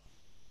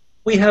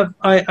 We have,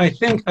 I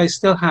think, I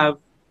still have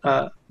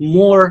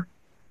more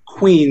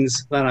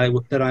queens than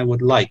I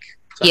would like.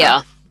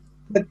 Yeah.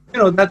 But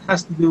that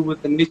has to do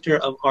with the nature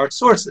of our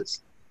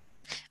sources.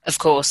 Of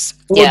course.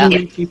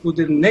 Ordinary people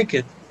didn't make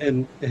it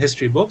in the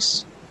history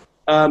books,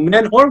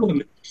 men or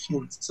women.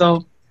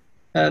 So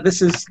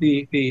this is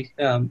the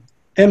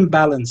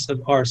imbalance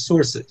of our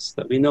sources,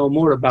 that we know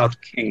more about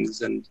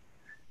kings and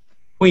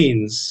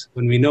queens.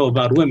 When we know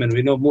about women,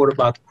 we know more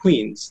about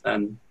queens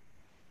than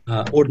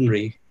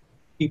ordinary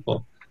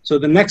people. So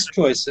the next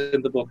choice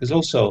in the book is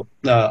also,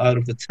 out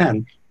of the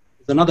 10,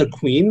 is another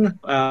queen.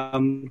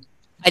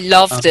 I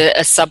loved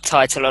a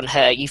subtitle on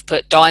her. You've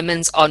put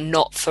 "Diamonds are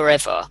not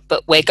forever,"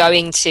 but we're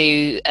going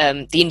to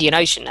the Indian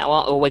Ocean now,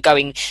 or we're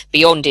going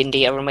beyond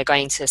India and we're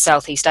going to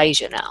Southeast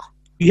Asia now.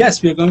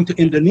 Yes, we're going to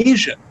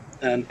Indonesia.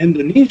 And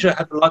Indonesia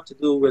had a lot to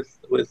do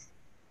with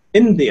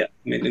India.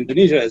 I mean,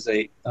 Indonesia is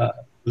a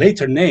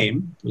later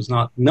name. It was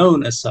not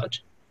known as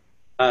such.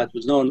 It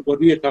was known, what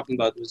we are talking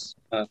about was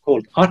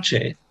called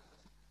Aceh,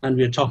 and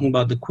we are talking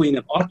about the Queen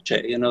of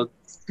Aceh.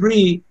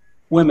 3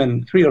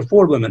 or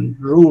 4 women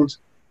ruled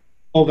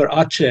over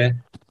Aceh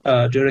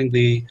during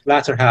the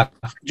latter half,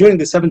 during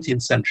the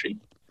 17th century.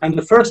 And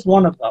the first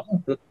one of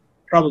them,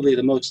 probably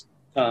the most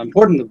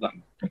important of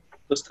them,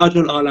 was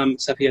Tajul Alam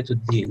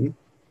Safiyatuddin.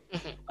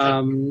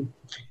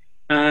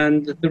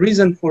 And the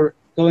reason for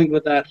going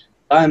with that,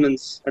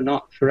 diamonds are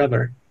not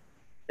forever,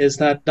 is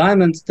that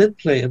diamonds did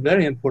play a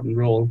very important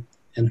role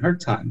in her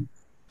time.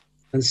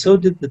 And so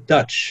did the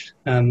Dutch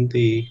and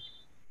the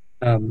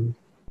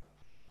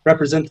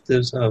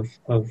representatives of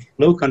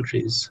Low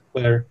Countries,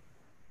 where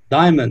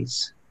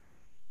diamonds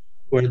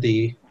were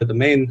the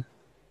main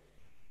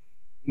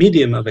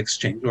medium of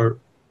exchange, or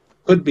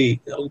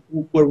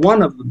were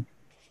one of the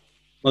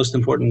most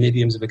important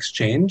mediums of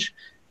exchange.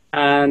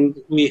 And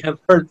we have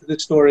heard the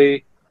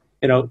story.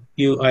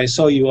 I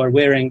saw you are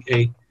wearing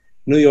a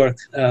New York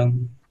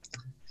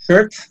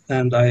shirt,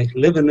 and I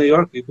live in New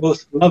York. We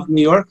both love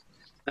New York,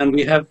 and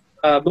we have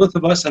both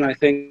of us, and I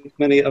think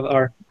many of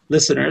our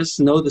listeners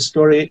know the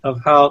story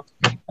of how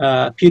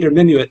Peter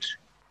Minuit,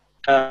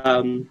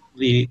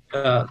 the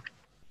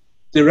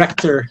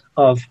director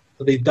of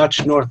the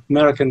Dutch North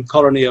American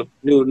colony of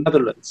New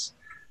Netherlands,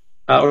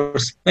 or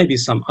maybe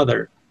some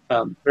other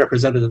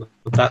representative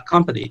of that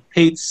company,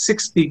 paid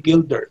 60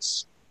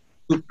 guilders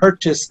to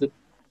purchase the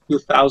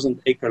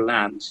 2,000-acre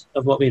land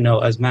of what we know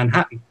as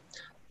Manhattan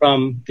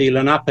from the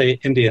Lenape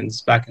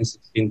Indians back in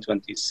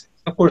 1626.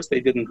 Of course, they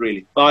didn't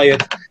really buy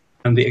it,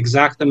 and the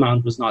exact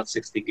amount was not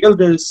 60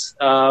 guilders,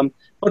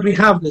 but we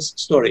have this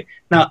story.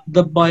 Now,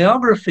 the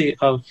biography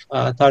of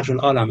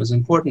Tajul Alam is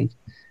important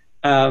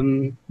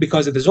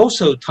because it is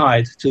also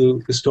tied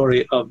to the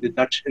story of the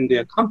Dutch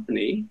India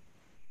Company,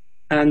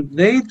 and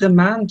they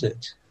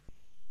demanded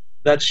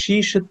that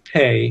she should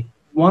pay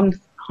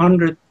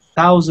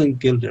 100,000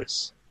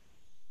 guilders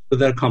to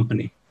their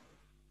company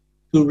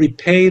to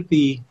repay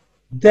the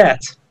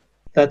debt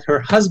that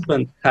her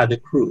husband had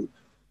accrued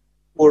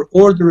for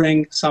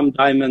ordering some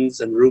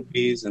diamonds and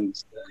rubies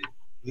and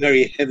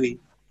very heavy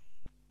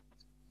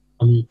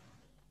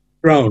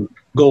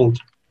gold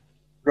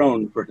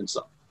throne for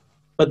himself.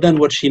 But then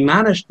what she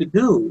managed to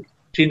do,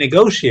 she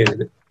negotiated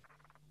it,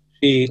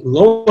 she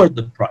lowered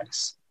the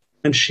price,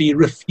 and she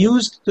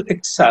refused to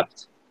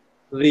accept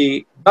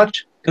the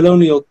Dutch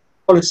colonial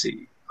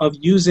policy of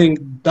using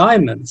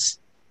diamonds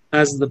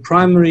as the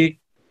primary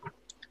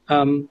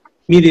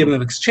medium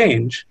of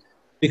exchange,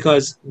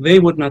 because they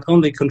would not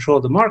only control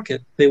the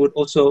market, they would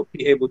also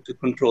be able to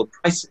control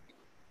pricing.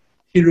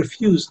 She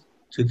refused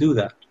to do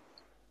that.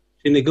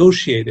 She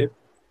negotiated,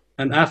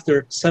 and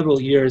after several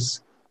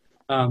years,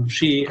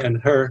 she and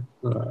her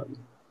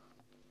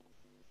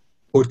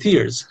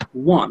courtiers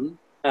won,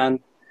 and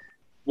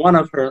one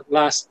of her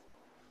last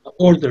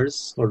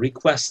orders or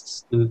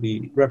requests to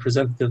the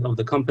representative of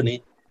the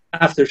company,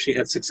 after she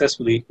had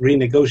successfully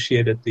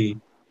renegotiated the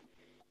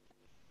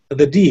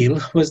deal,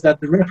 was that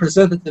the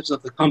representatives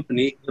of the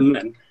company, the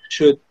men,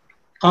 should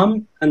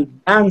come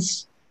and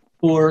dance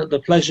for the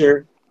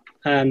pleasure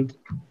and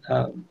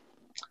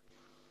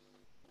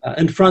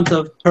in front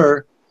of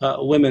her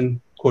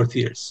women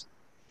courtiers,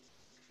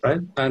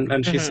 right?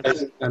 And she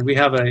says, and we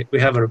have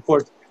a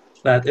report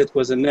that it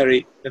was a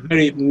very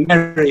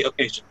merry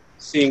occasion,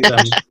 seeing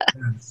them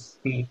dance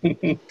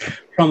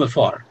from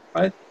afar,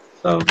 right?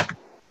 So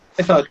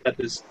I thought that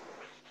is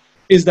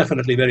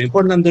definitely very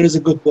important, and there is a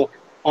good book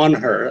on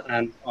her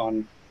and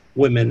on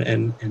women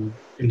in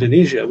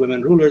Indonesia,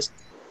 women rulers,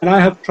 and I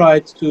have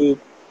tried to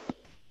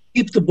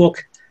keep the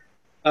book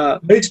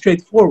very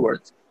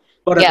straightforward,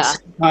 but at the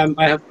same time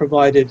I have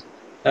provided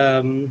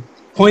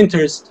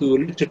pointers to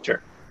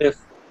literature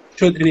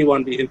should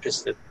anyone be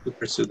interested to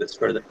pursue this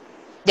further.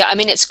 Yeah, I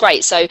mean, it's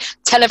great. So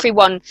tell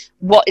everyone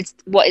what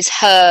is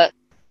her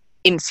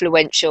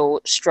influential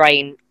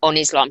strain on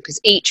Islam, because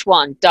each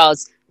one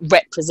does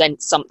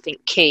represent something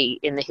key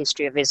in the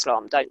history of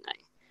Islam, don't they?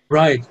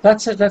 Right.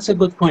 That's a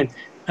good point.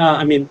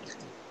 I mean,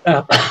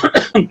 at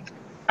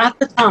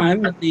the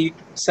time,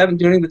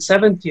 during the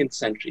 17th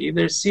century,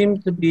 there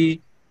seemed to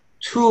be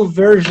two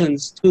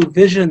visions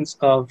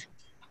of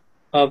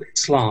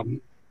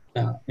Islam.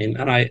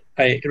 And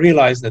I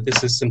realize that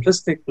this is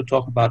simplistic to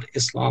talk about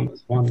Islam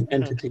as one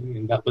entity,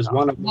 and that was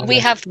one of them. We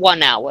have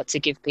 1 hour to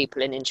give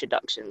people an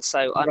introduction,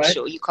 so I'm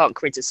sure you can't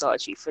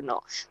criticize you for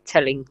not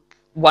telling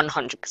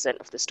 100%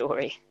 of the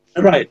story.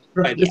 Right.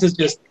 Yeah. This is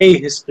just a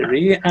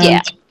history.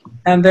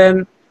 And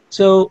then,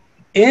 so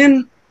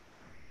in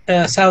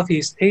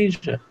Southeast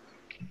Asia,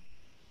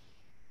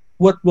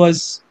 what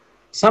was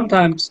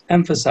sometimes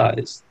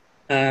emphasized,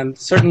 and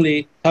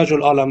certainly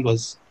Tajul Alam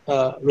was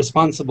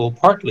responsible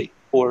partly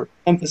for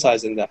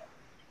emphasizing that,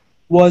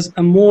 was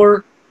a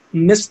more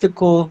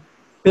mystical,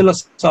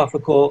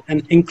 philosophical,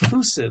 and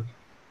inclusive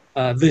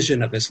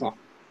vision of Islam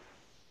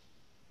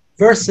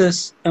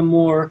versus a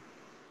more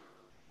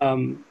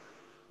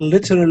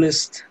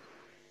literalist,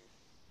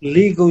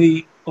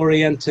 legally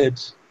oriented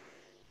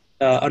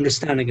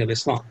understanding of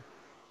Islam.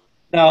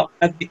 Now,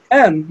 at the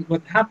end,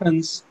 what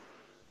happens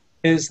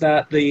is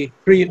that the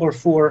 3 or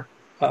 4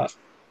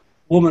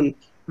 woman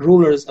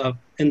rulers of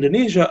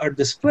Indonesia are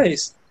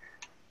displaced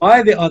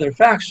by the other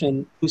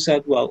faction, who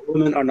said, well,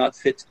 women are not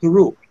fit to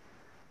rule,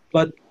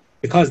 but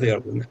because they are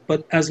women.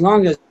 But as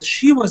long as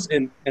she was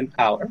in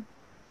power,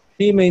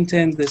 she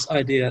maintained this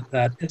idea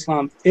that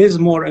Islam is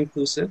more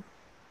inclusive,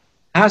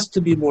 has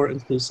to be more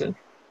inclusive,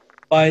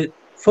 by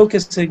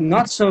focusing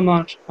not so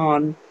much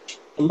on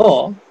the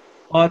law,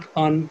 but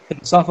on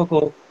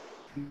philosophical,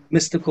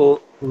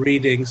 mystical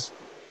readings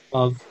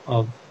of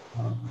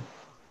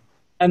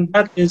and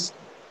that is,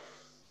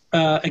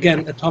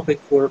 again, a topic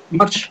for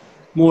much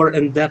more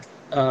in-depth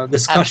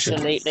discussion.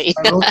 Absolutely.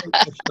 I don't think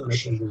I've done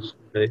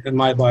it in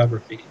my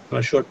biography,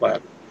 my short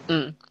biography.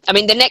 I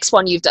mean, the next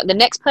one you've done, the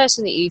next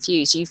person that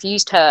you've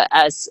used her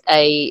as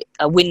a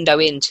window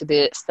into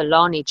the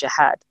Fulani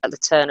Jihad at the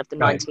turn of the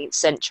 19th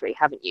century,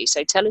 haven't you?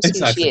 So tell us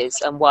who she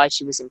is and why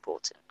she was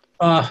important.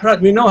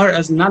 Right, we know her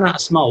as Nana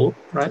Asma'u,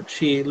 right?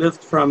 She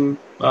lived from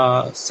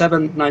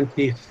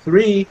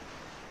 793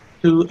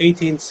 to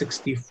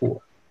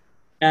 1864.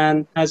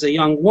 And as a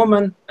young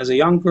woman, as a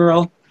young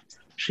girl,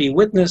 she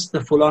witnessed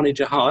the Fulani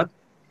Jihad,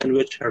 in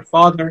which her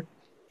father,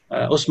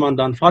 Osman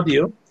Dan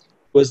Fodio,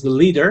 was the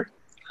leader,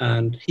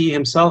 and he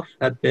himself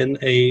had been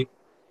a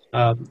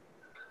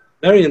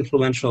very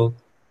influential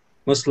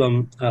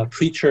Muslim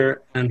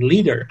preacher and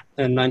leader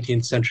in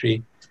 19th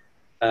century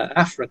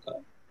Africa.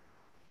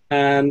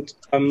 And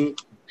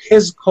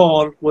his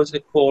call was a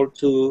call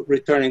to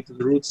returning to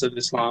the roots of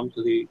Islam,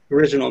 to the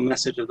original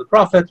message of the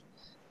Prophet.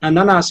 And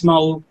Nana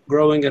Asma'u,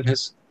 growing in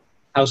his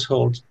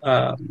household,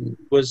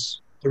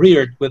 was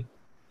reared with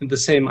the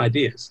same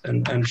ideas.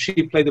 And she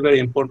played a very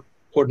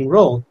important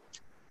role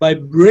by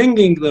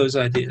bringing those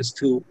ideas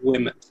to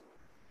women,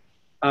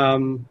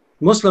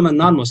 Muslim and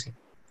non-Muslim.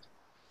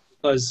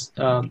 Because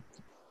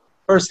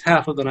first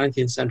half of the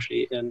 19th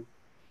century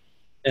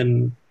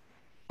in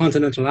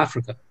continental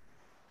Africa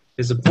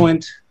is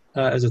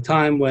a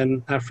time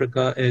when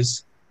Africa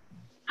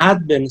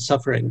had been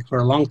suffering for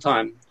a long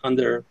time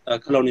under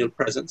colonial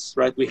presence,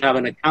 right? We have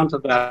an account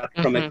of that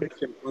from a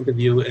Christian point of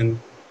view in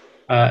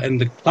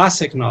the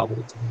classic novel,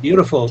 it's a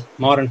beautiful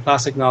modern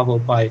classic novel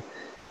by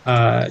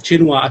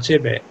Chinua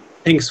Achebe,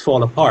 Things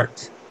Fall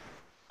Apart,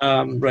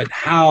 right?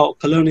 How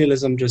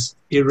colonialism just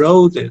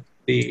eroded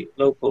the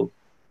local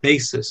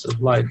basis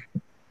of life.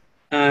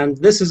 And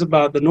this is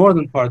about the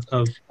northern part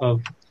of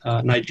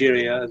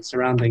Nigeria and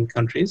surrounding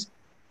countries,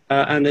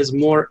 and is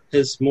more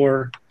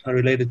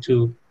related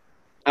to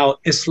how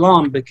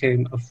Islam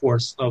became a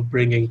force of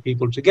bringing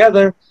people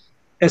together,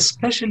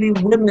 especially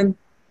women,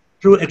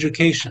 through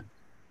education.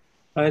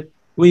 Right?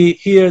 We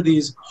hear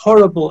these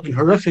horrible and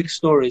horrific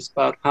stories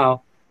about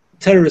how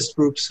terrorist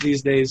groups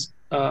these days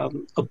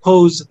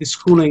oppose the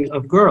schooling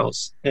of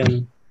girls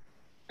in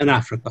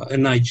Africa,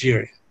 in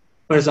Nigeria.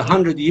 Whereas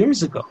 100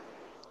 years ago,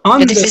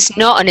 but this is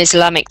not an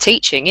Islamic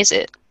teaching, is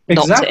it?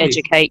 Exactly. Not to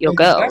educate your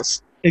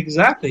girls.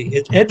 Exactly.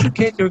 It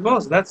educate your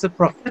girls. That's a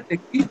prophetic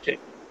teaching.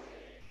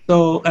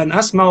 So, and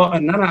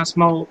Nana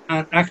Asma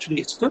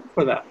actually stood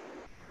for that.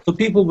 So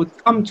people would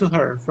come to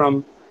her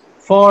from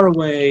far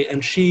away,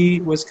 and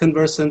she was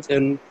conversant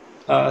in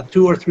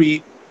 2 or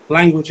 3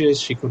 languages.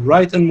 She could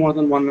write in more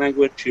than one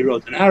language. She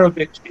wrote in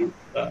Arabic. She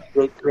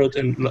wrote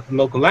in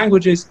local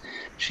languages.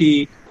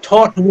 She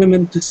taught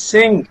women to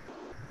sing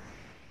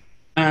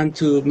and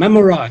to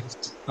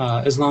memorize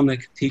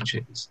Islamic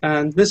teachings.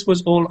 And this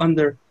was all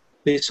under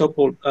the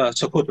so-called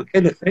Sokoto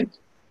Caliphate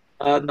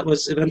that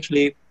was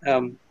eventually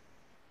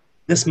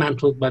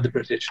dismantled by the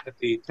British at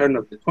the turn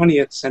of the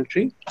 20th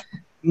century.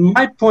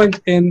 My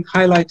point in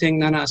highlighting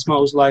Nana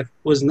Asma'u's life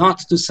was not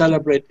to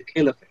celebrate the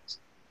caliphate,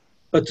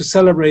 but to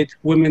celebrate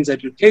women's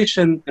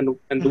education and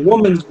the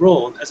woman's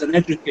role as an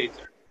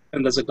educator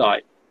and as a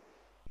guide.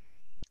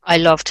 I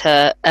loved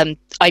her.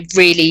 I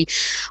really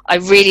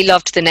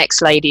loved the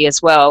next lady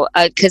as well,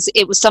 because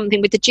it was something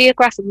with the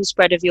geographical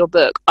spread of your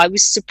book. I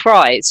was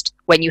surprised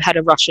when you had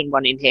a Russian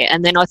one in here,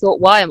 and then I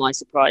thought, why am I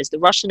surprised? The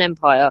Russian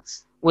Empire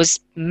was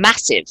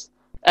massive.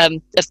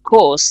 Of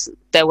course,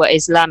 there were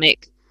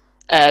Islamic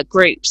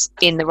groups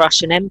in the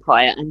Russian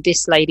Empire, and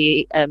this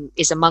lady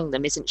is among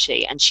them, isn't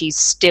she? And she's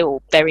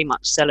still very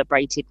much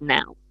celebrated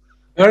now.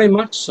 Very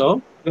much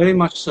so,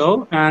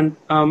 and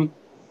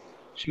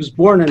she was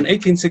born in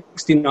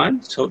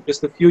 1869, so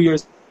just a few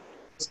years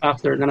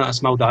after Nana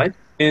Asma died,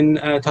 in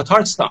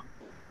Tatarstan.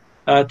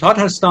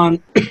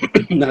 Tatarstan,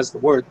 as the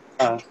word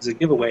is a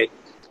giveaway,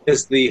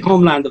 is the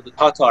homeland of the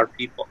Tatar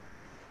people.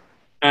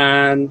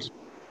 And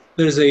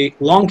there's a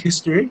long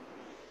history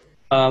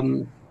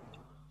from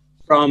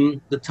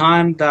the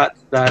time that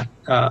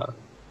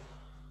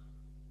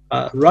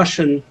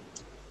Russian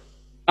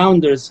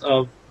founders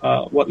of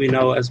what we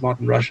know as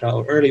modern Russia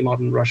or early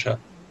modern Russia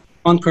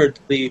conquered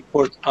the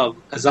port of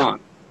Kazan.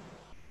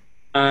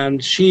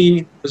 And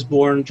she was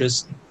born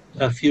just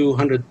a few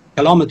hundred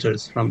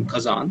kilometers from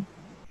Kazan.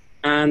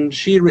 And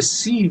she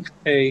received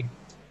a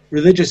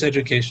religious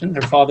education.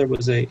 Her father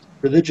was a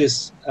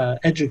religious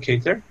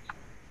educator.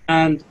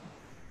 And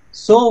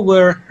so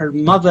were her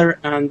mother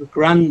and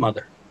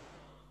grandmother.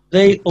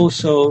 They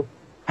also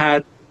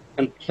had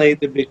and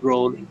played a big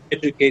role in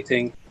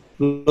educating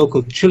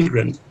local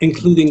children,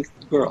 including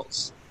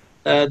girls.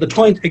 The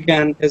point,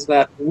 again, is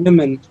that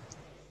women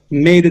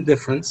made a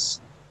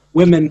difference.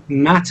 Women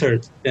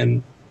mattered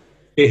in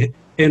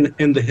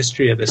the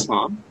history of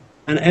Islam.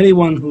 And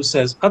anyone who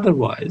says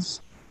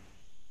otherwise,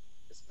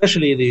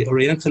 especially the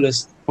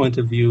Orientalist point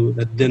of view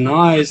that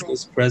denies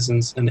this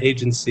presence and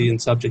agency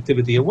and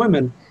subjectivity of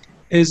women,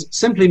 is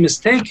simply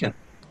mistaken.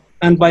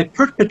 And by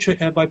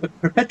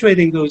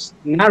perpetuating those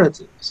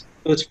narratives,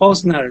 those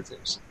false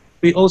narratives,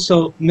 we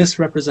also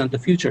misrepresent the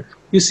future.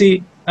 You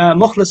see,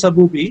 Mukhlis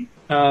Abubi,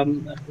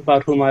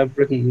 about whom I've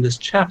written in this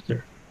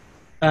chapter,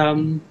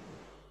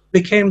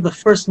 became the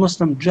first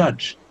Muslim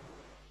judge,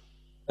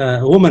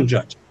 a woman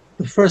judge,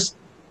 the first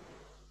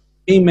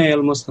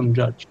female Muslim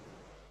judge.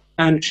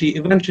 And she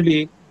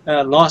eventually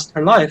lost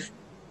her life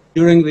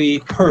during the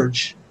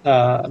purge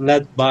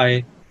led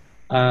by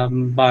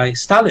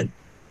Stalin.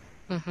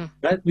 Mm-hmm.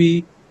 Right?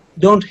 We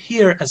don't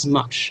hear as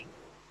much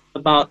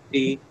about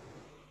the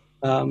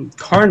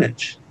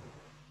carnage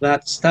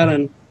that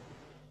Stalin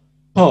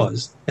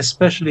caused,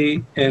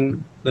 especially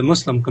in the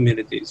Muslim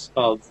communities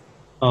of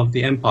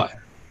the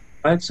empire.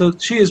 Right? So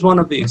she is one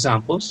of the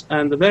examples,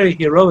 and a very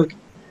heroic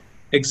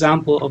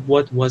example of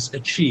what was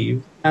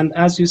achieved. And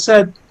as you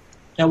said,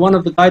 one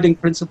of the guiding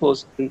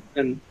principles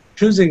in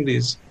choosing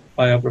these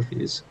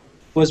biographies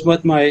was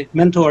what my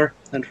mentor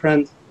and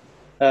friend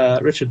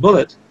Richard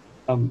Bullitt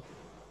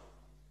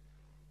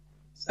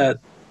said.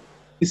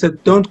 He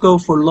said, don't go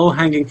for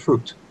low-hanging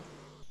fruit.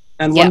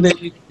 And one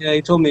day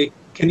he told me,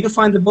 can you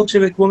find a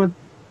Bolshevik woman?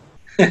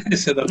 I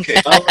said,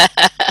 okay, I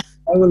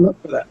will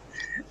look for that.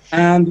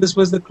 And this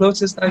was the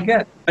closest I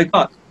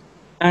got.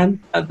 And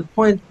the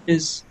point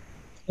is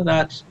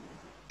that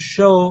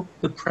show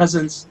the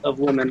presence of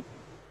women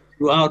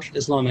throughout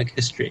Islamic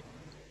history.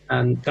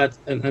 And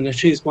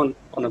she is one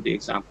of the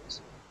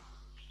examples.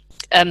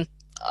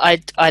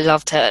 I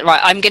loved her. Right,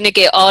 I'm going to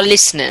get our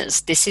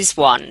listeners. This is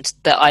one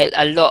that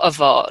a lot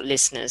of our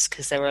listeners,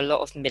 because there are a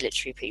lot of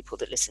military people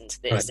that listen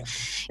to this.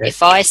 Right.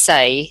 If I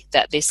say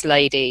that this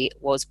lady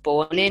was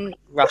born in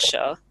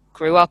Russia,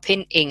 grew up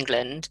in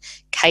England,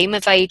 came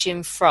of age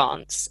in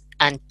France,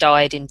 and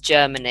died in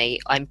Germany,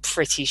 I'm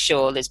pretty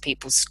sure there's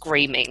people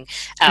screaming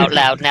out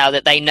loud now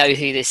that they know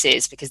who this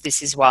is, because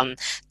this is one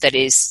that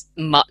is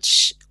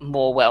much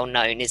more well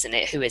known, isn't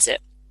it? Who is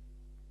it?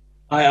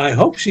 I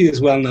hope she is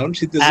well known.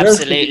 She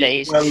deserves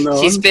Absolutely. to be well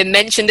known. She's been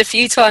mentioned a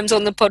few times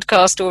on the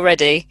podcast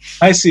already.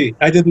 I see.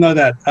 I didn't know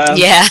that.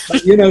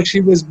 But,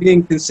 she was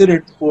being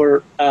considered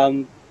for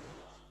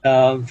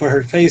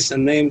her face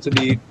and name to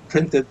be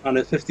printed on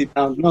a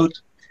 50-pound note.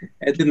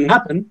 It didn't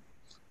happen.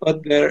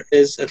 but there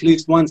is at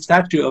least one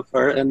statue of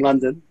her in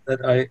London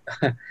that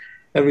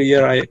every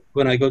year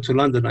when I go to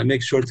London, I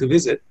make sure to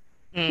visit.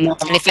 Now,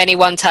 and if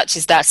anyone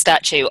touches that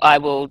statue, I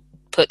will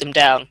put them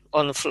down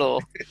on the floor.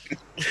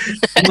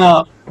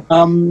 Now,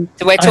 so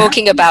we're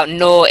talking about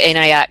Noor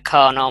Inayat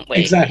Khan, aren't we?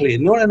 Exactly,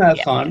 Noor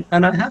Inayat Khan.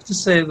 And I have to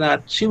say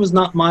that she was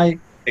not my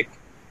pick,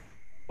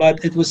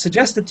 but it was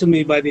suggested to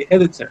me by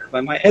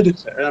my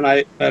editor, and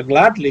I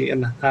gladly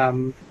and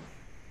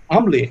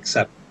humbly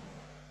accept.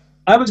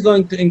 I was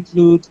going to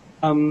include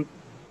the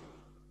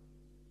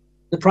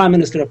Prime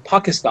Minister of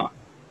Pakistan.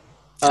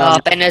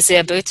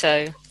 Benazir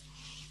Bhutto.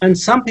 And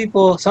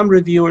some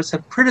reviewers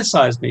have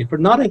criticized me for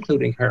not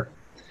including her.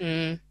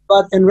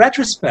 But in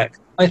retrospect,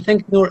 I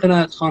think Noor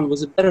Inayat Khan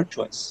was a better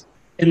choice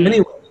in many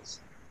ways.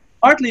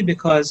 Partly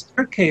because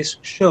her case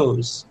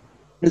shows,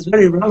 is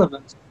very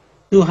relevant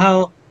to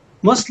how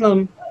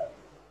Muslim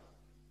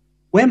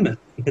women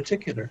in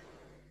particular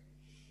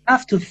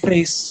have to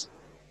face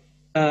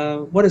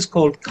what is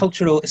called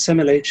cultural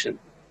assimilation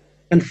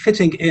and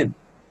fitting in.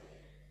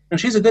 And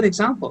she's a good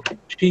example.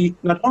 She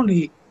not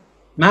only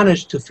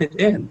managed to fit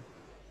in,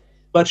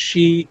 but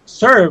she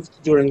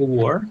served during the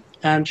war,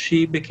 and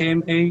she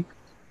became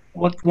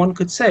what one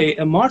could say,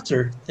 a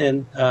martyr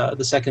in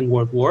the Second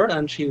World War,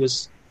 and she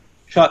was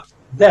shot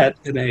dead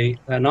in a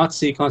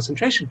Nazi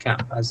concentration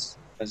camp, as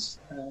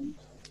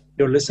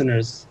your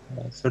listeners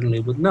certainly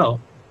would know.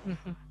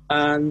 Mm-hmm.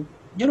 And,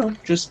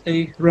 just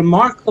a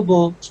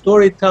remarkable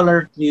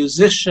storyteller,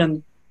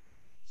 musician,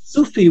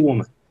 Sufi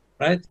woman,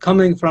 right?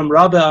 Coming from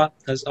Rabia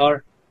as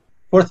our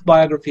fourth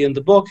biography in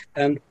the book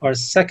and our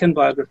second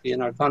biography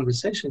in our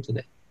conversation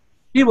today.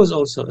 She was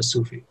also a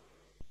Sufi.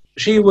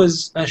 She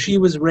was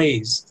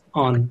raised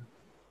on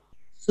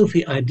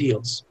Sufi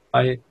ideals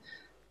by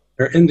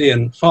her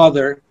Indian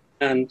father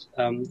and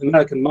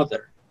American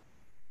mother.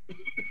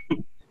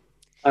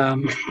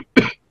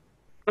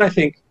 I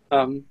think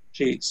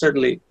she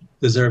certainly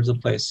deserves a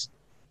place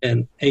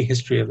in a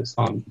history of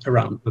Islam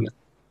around women.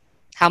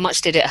 How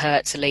much did it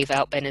hurt to leave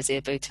out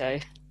Benazir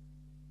Bhutto?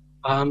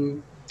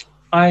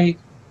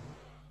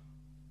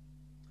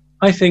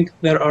 I think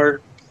there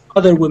are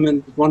other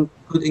women one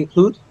could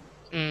include,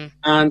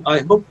 and I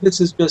hope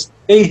this is just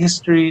a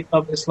history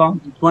of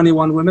Islam,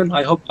 21 women.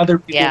 I hope other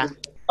people,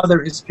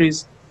 other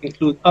histories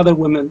include other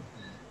women.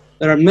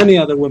 There are many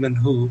other women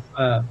who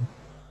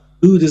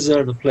do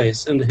deserve a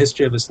place in the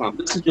history of Islam.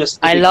 This is just.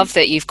 I love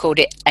that you've called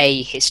it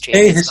a history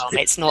of Islam.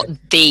 It's not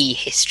the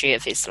history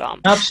of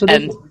Islam.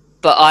 Absolutely.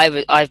 But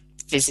I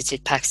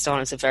visited Pakistan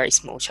as a very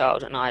small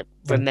child, and I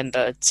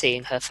remember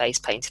seeing her face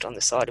painted on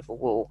the side of a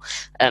wall.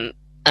 And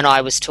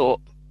I was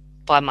taught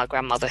by my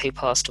grandmother, who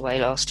passed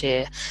away last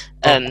year,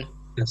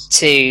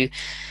 to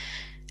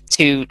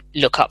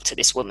look up to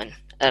this woman.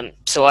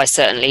 So I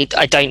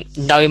don't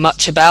know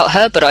much about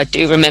her, but I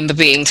do remember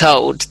being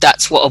told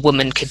that's what a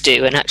woman could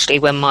do. And actually,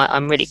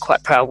 I'm really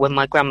quite proud, when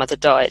my grandmother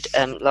died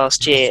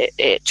last year,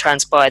 it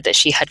transpired that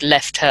she had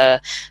left her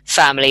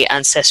family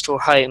ancestral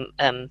home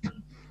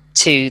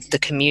to the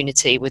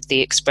community with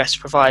the express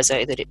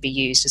proviso that it be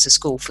used as a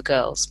school for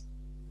girls.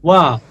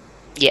 Wow.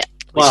 Yeah.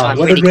 Which I'm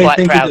really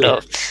quite proud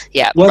of.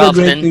 Yeah,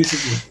 rather than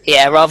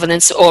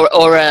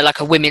like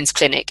a women's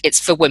clinic, it's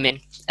for women.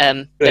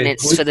 And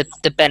it's for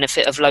the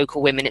benefit of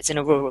local women. It's in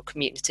a rural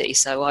community,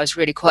 so I was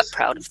really quite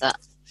proud of that.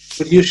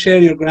 Would you share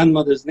your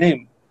grandmother's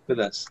name with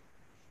us?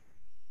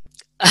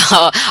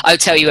 I'll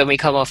tell you when we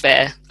come off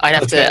air. I'd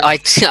have to.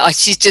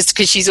 She's just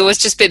because she's always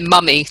just been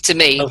mummy to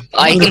me. Oh,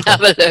 I can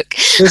have a look.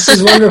 This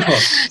is wonderful.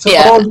 So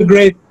all the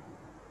great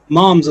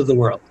moms of the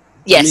world.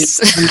 Yes.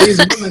 And these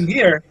women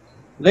here,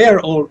 they are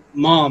all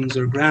moms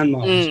or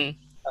grandmoms.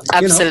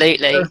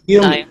 Absolutely.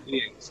 Human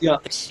beings. Yeah.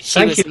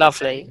 She was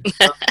lovely.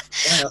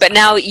 But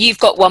now you've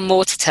got one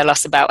more to tell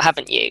us about,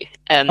 haven't you?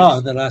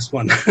 The last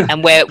one.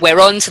 And we're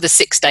on to the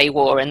 6-Day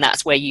War, and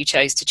that's where you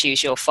chose to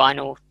choose your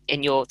final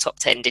in your top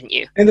 10, didn't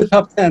you? In the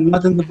top 10,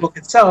 not in the book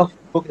itself.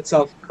 The book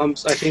itself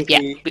comes, I think,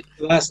 the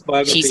last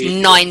biography. She's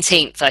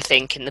 19th, I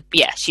think.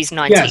 She's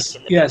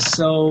 19th. Yes.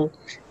 So,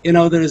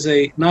 there is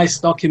a nice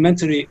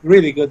documentary,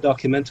 really good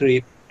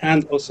documentary,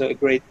 and also a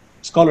great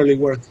scholarly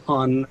work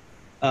on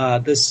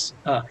this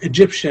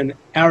Egyptian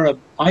Arab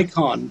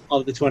icon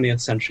of the 20th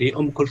century,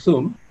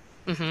 Kulthum.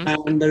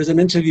 Mm-hmm. And there's an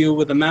interview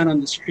with a man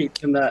on the street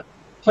in that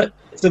clip.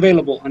 It's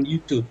available on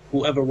YouTube.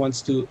 Whoever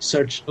wants to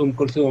search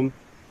Kulthum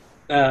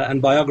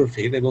and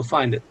biography, they will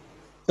find it.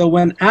 So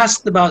when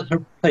asked about her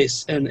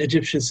place in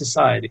Egyptian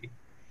society,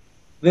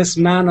 this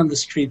man on the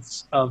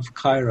streets of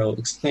Cairo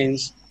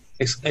exclaims,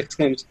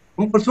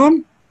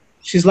 Kulthum?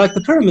 She's like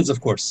the pyramids,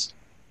 of course.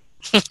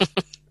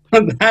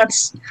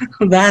 That's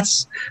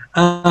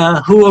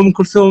who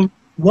Kulthum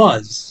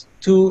was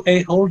to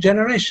a whole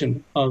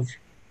generation of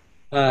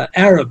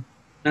Arab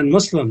and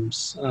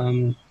Muslims,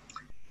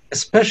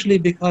 especially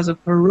because of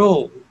her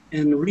role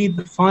in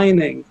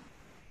redefining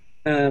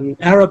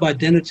Arab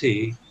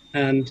identity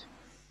and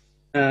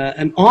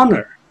an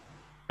honor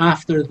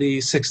after the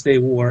 6-Day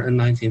War in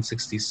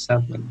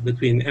 1967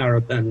 between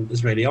Arab and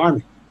Israeli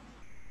army.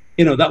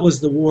 that was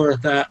the war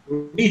that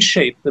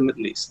reshaped the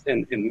Middle East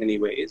in many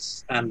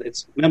ways. And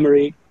its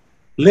memory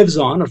lives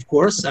on, of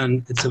course,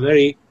 and it's a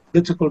very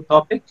political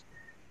topic.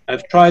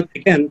 I've tried,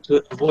 again,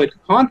 to avoid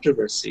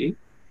controversy,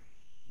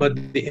 but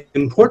the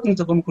importance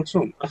of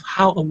Kulthum, of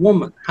how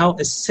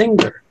a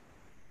singer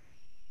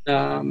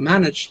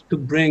managed to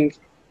bring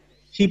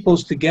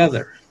peoples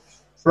together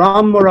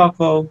from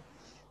Morocco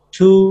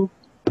to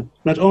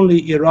not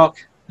only Iraq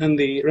and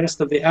the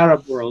rest of the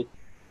Arab world,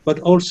 but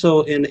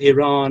also in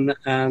Iran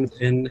and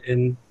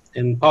in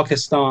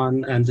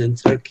Pakistan and in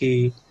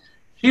Turkey.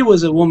 She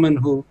was a woman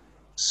who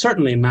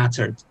certainly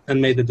mattered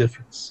and made a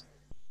difference,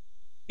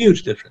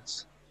 huge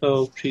difference.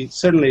 So she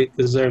certainly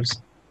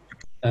deserves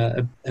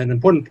an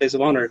important place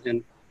of honor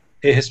in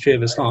a history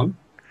of Islam,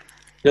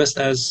 just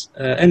as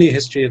any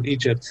history of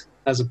Egypt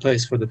has a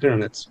place for the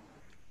pyramids.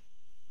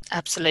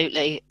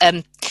 Absolutely.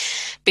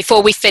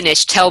 Before we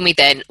finish, tell me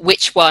then,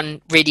 which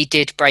one really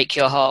did break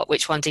your heart?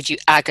 Which one did you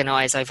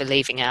agonize over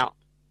leaving out?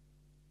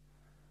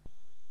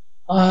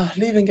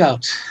 Leaving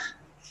out.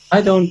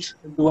 I don't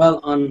dwell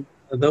on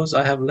those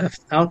I have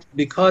left out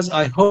because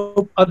I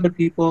hope other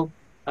people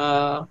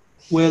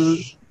will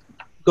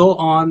go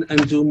on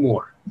and do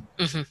more.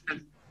 Mm-hmm.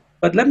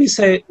 But let me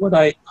say what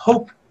I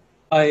hope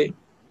I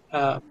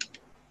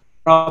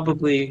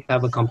probably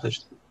have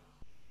accomplished.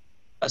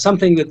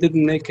 Something that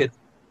didn't make it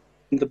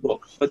in the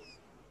book, but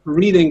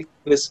reading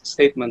this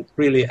statement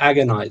really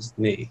agonized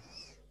me.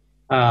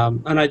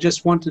 And I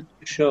just wanted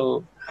to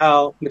show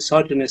how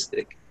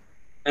misogynistic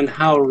and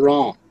how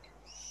wrong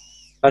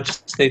such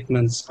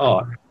statements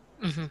are.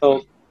 Mm-hmm.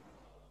 So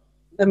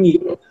let me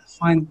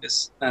find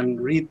this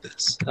and read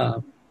this.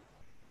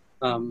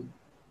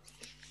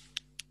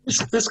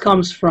 This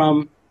comes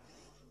from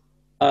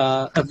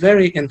a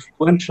very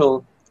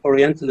influential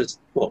Orientalist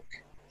book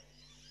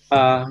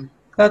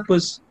that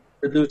was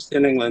produced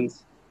in England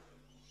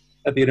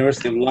at the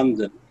University of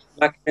London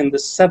back in the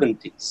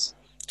 70s.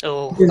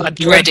 Oh, I'm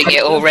dreading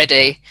it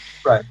already.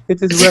 Right.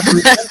 It is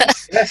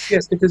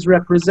yes, it is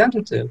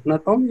representative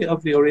not only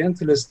of the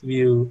Orientalist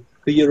view,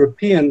 the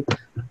European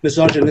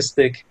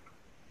misogynistic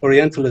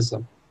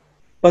Orientalism,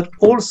 but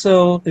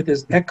also it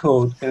is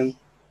echoed in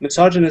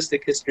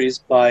misogynistic histories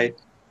by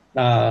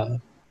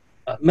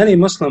many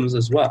Muslims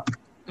as well.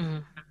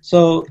 Mm.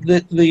 So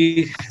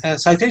the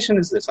citation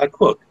is this, I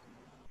quote,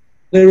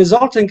 "The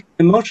resulting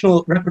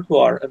emotional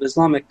repertoire of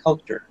Islamic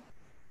culture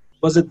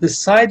was a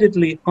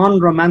decidedly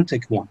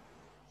unromantic one.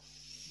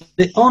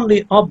 The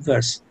only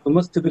obverse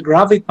to the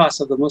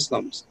gravitas of the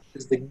Muslims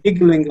is the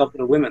giggling of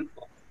their women."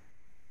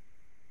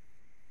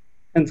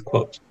 End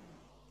quote.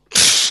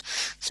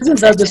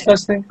 Isn't that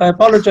disgusting? I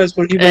apologize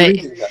for even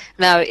reading that.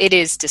 No, it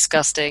is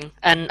disgusting.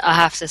 And I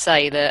have to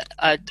say that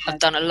I've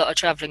done a lot of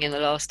travelling in the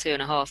last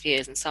 2.5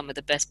 years, and some of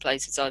the best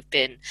places I've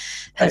been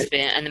have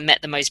been, and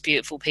met the most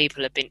beautiful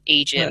people, have been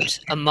Egypt,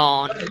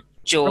 Oman,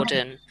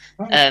 Jordan.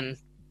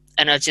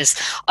 And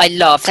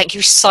thank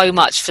you so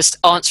much for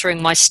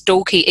answering my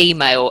stalky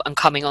email and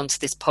coming onto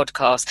this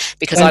podcast,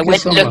 because I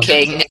went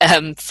looking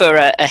for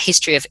a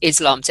history of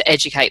Islam to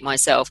educate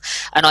myself,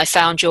 and I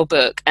found your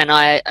book, and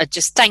I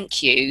just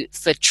thank you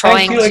for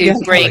trying to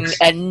bring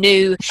a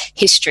new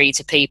history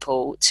to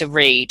people to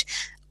read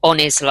on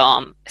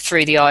Islam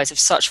through the eyes of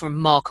such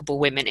remarkable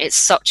women. It's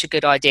such a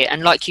good idea.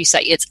 And like you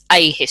say, it's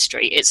a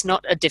history. It's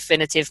not a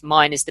definitive,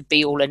 mine is the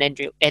be-all and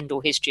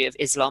end-all history of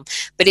Islam.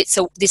 But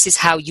this is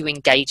how you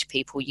engage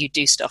people. You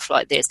do stuff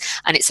like this.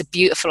 And it's a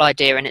beautiful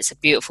idea, and it's a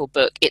beautiful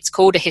book. It's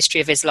called A History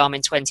of Islam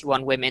in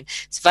 21 Women.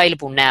 It's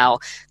available now.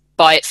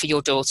 Buy it for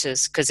your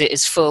daughters, because it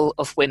is full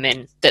of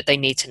women that they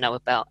need to know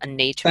about and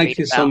need to read about. Thank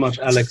you so much,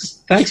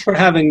 Alex. Thanks for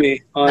having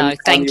me on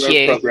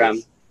your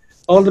program.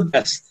 All the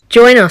best.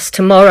 Join us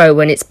tomorrow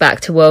when it's back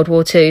to World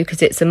War II,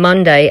 because it's a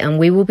Monday, and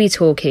we will be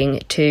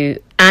talking to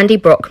Andy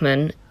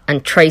Brockman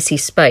and Tracy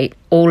Spate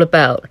all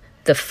about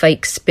the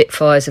fake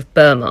Spitfires of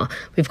Burma.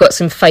 We've got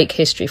some fake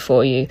history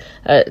for you.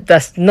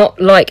 That's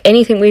not like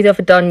anything we've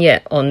ever done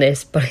yet on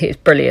this, but it's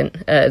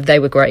brilliant. They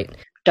were great.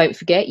 Don't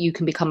forget, you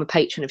can become a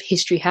patron of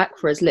History Hack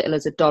for as little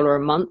as $1 a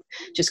month.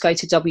 Just go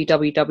to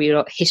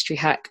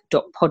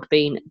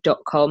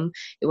www.historyhack.podbean.com.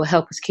 It will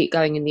help us keep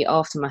going in the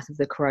aftermath of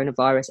the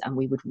coronavirus, and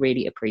we would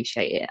really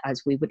appreciate it,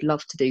 as we would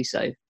love to do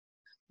so.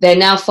 There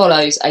now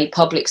follows a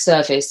public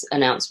service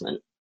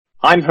announcement.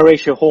 I'm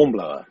Horatio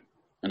Hornblower.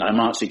 And I'm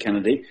Archie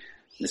Kennedy.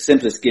 The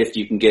simplest gift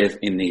you can give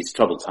in these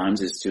troubled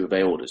times is to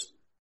obey orders.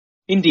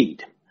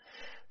 Indeed.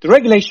 The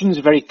regulations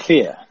are very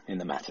clear in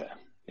the matter.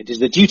 It is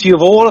the duty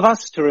of all of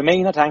us to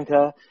remain at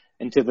anchor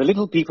until the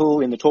little people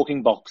in the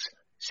talking box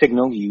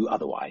signal you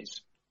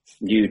otherwise.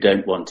 You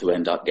don't want to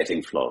end up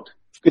getting flogged.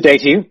 Good day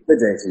to you. Good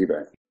day to you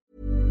both.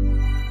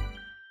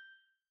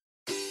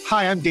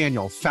 Hi, I'm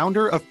Daniel,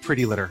 founder of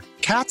Pretty Litter.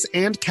 Cats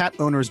and cat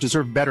owners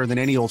deserve better than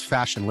any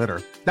old-fashioned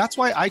litter. That's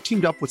why I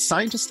teamed up with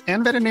scientists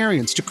and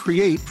veterinarians to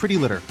create Pretty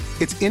Litter.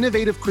 Its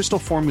innovative crystal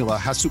formula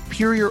has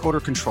superior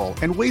odor control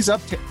and weighs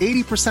up to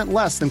 80%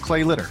 less than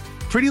clay litter.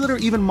 Pretty Litter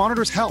even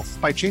monitors health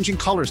by changing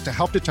colors to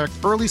help detect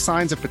early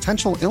signs of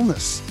potential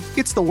illness.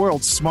 It's the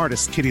world's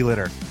smartest kitty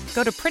litter.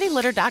 Go to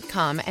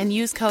prettylitter.com and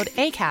use code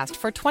ACAST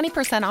for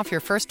 20% off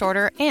your first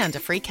order and a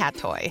free cat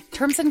toy.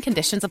 Terms and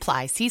conditions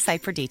apply. See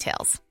site for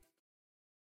details.